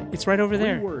 wow. It's right over Three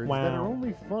there. words Wow. that are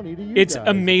only funny to you It's guys,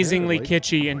 amazingly apparently.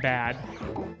 kitschy and bad.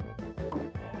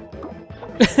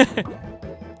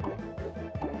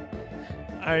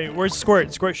 Where's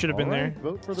Squirt? Squirt should have been All there. right,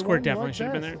 vote for the Squirt one you definitely like should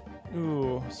have been best. there.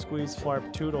 Ooh, squeeze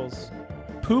flarp toodles.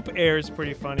 Poop air is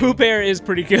pretty funny. Poop Air is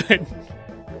pretty good.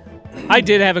 I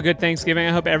did have a good Thanksgiving.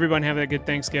 I hope everyone had a good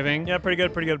Thanksgiving. Yeah, pretty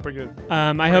good, pretty good, pretty good.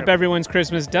 I hope everyone's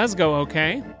Christmas does go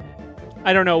okay.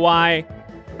 I don't know why.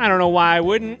 I don't know why I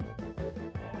wouldn't.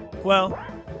 Well,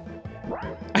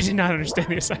 I did not understand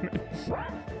the assignment.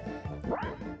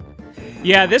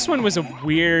 Yeah, this one was a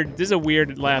weird. This is a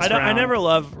weird last round. I never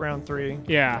love round 3.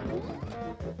 Yeah.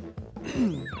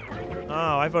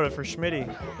 Oh, I voted for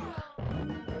Schmitty.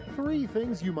 3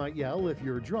 things you might yell if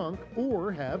you're drunk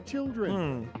or have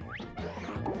children.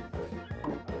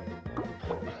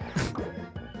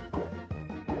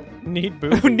 Need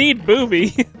boob. Who need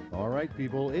booby? All right,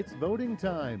 people, it's voting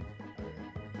time.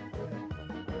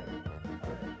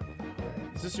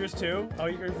 Is this yours too? Oh,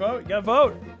 you vote. You gotta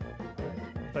vote.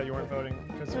 I thought you weren't voting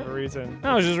because of a reason.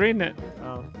 I was just reading it.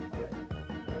 Oh.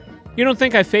 You don't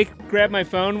think I fake grab my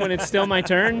phone when it's still my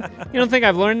turn? You don't think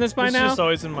I've learned this by It's now? just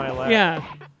always in my lap. Yeah.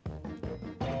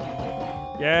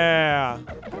 Yeah.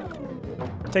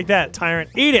 Take that, tyrant.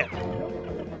 Eat it.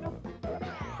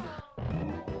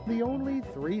 The only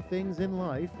 3 things in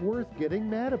life worth getting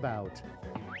mad about.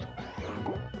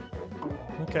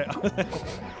 Okay.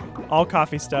 All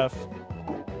coffee stuff.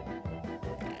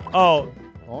 Oh,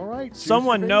 All right. choose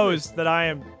someone your knows that I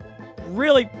am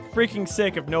really freaking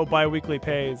sick of no bi-weekly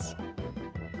pays.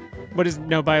 What is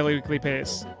no bi-weekly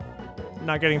pays?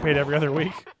 Not getting paid every other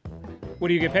week. What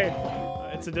do you get paid?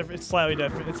 It's slightly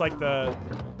different. It's like the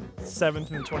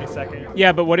 7th and 22nd.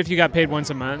 Yeah, but what if you got paid once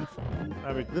a month?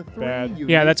 That'd be The 3 bad. unique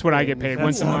Yeah, that's what I get things paid, that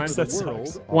once a belong month. to the That world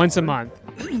sucks. Once a are- month.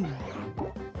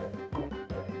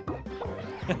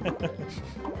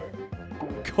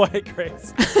 Quiet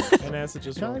Grace. And Asa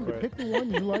just Time won't to quit. pick the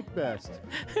one you like best.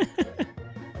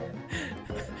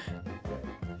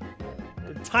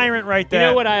 The tyrant right You there.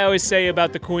 know what I always say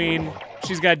about the queen?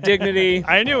 She's got dignity,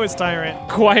 I knew it was tyrant.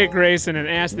 quiet grace, and an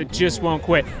ass that just won't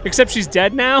quit. Except she's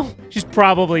dead now? She's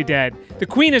probably dead. The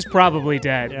queen is probably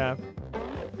dead. Yeah.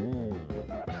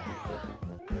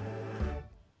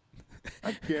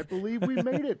 I can't believe we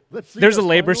made it. Let's see There's a the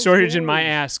labor final shortage in my scores.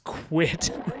 ass.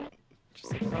 Quit.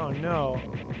 Oh no.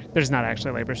 There's not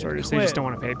actually a labor shortage. They Quit. just don't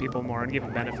want to pay people more and give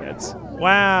them benefits.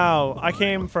 Wow. I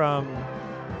came up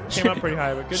pretty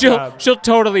high, but good she'll job. she'll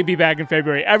totally be back in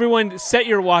February. Everyone, set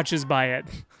your watches by it.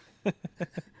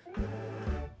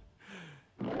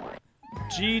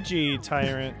 GG,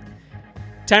 tyrant.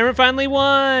 Tyrant finally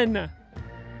won.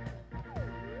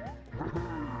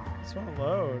 It's not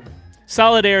load.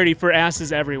 Solidarity for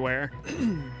asses everywhere.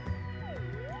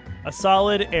 A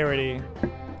solid arity.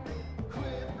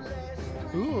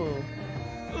 Ooh.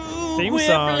 Theme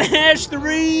song. Whiplash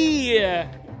 3.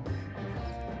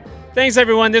 Thanks,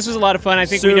 everyone. This was a lot of fun. I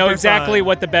think we know Super exactly fun.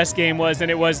 what the best game was, and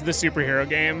it was the superhero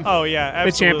game. Oh yeah,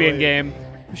 absolutely. the champion game.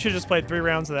 We should just play 3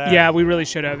 rounds of that. Yeah, we really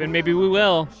should have, and maybe we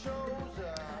will.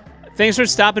 Thanks for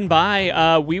stopping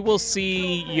by. We will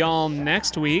see y'all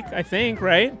next week, I think,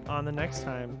 right? On the next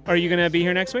time. Are you going to be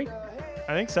here next week?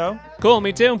 I think so. Cool,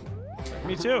 me too.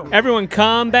 Me too. Everyone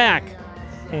come back.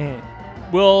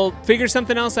 We'll figure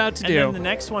something else out to And do. then the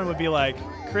next one would be like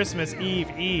Christmas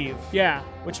Eve, Yeah.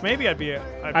 which maybe I'd be.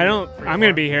 I don't- free I'm for.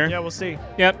 gonna be here. Yeah, we'll see.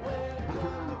 Yep.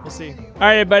 We'll see. All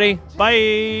right, everybody.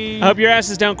 Bye. I hope your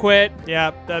asses don't quit.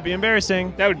 Yeah, that'd be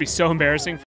embarrassing. That would be so embarrassing.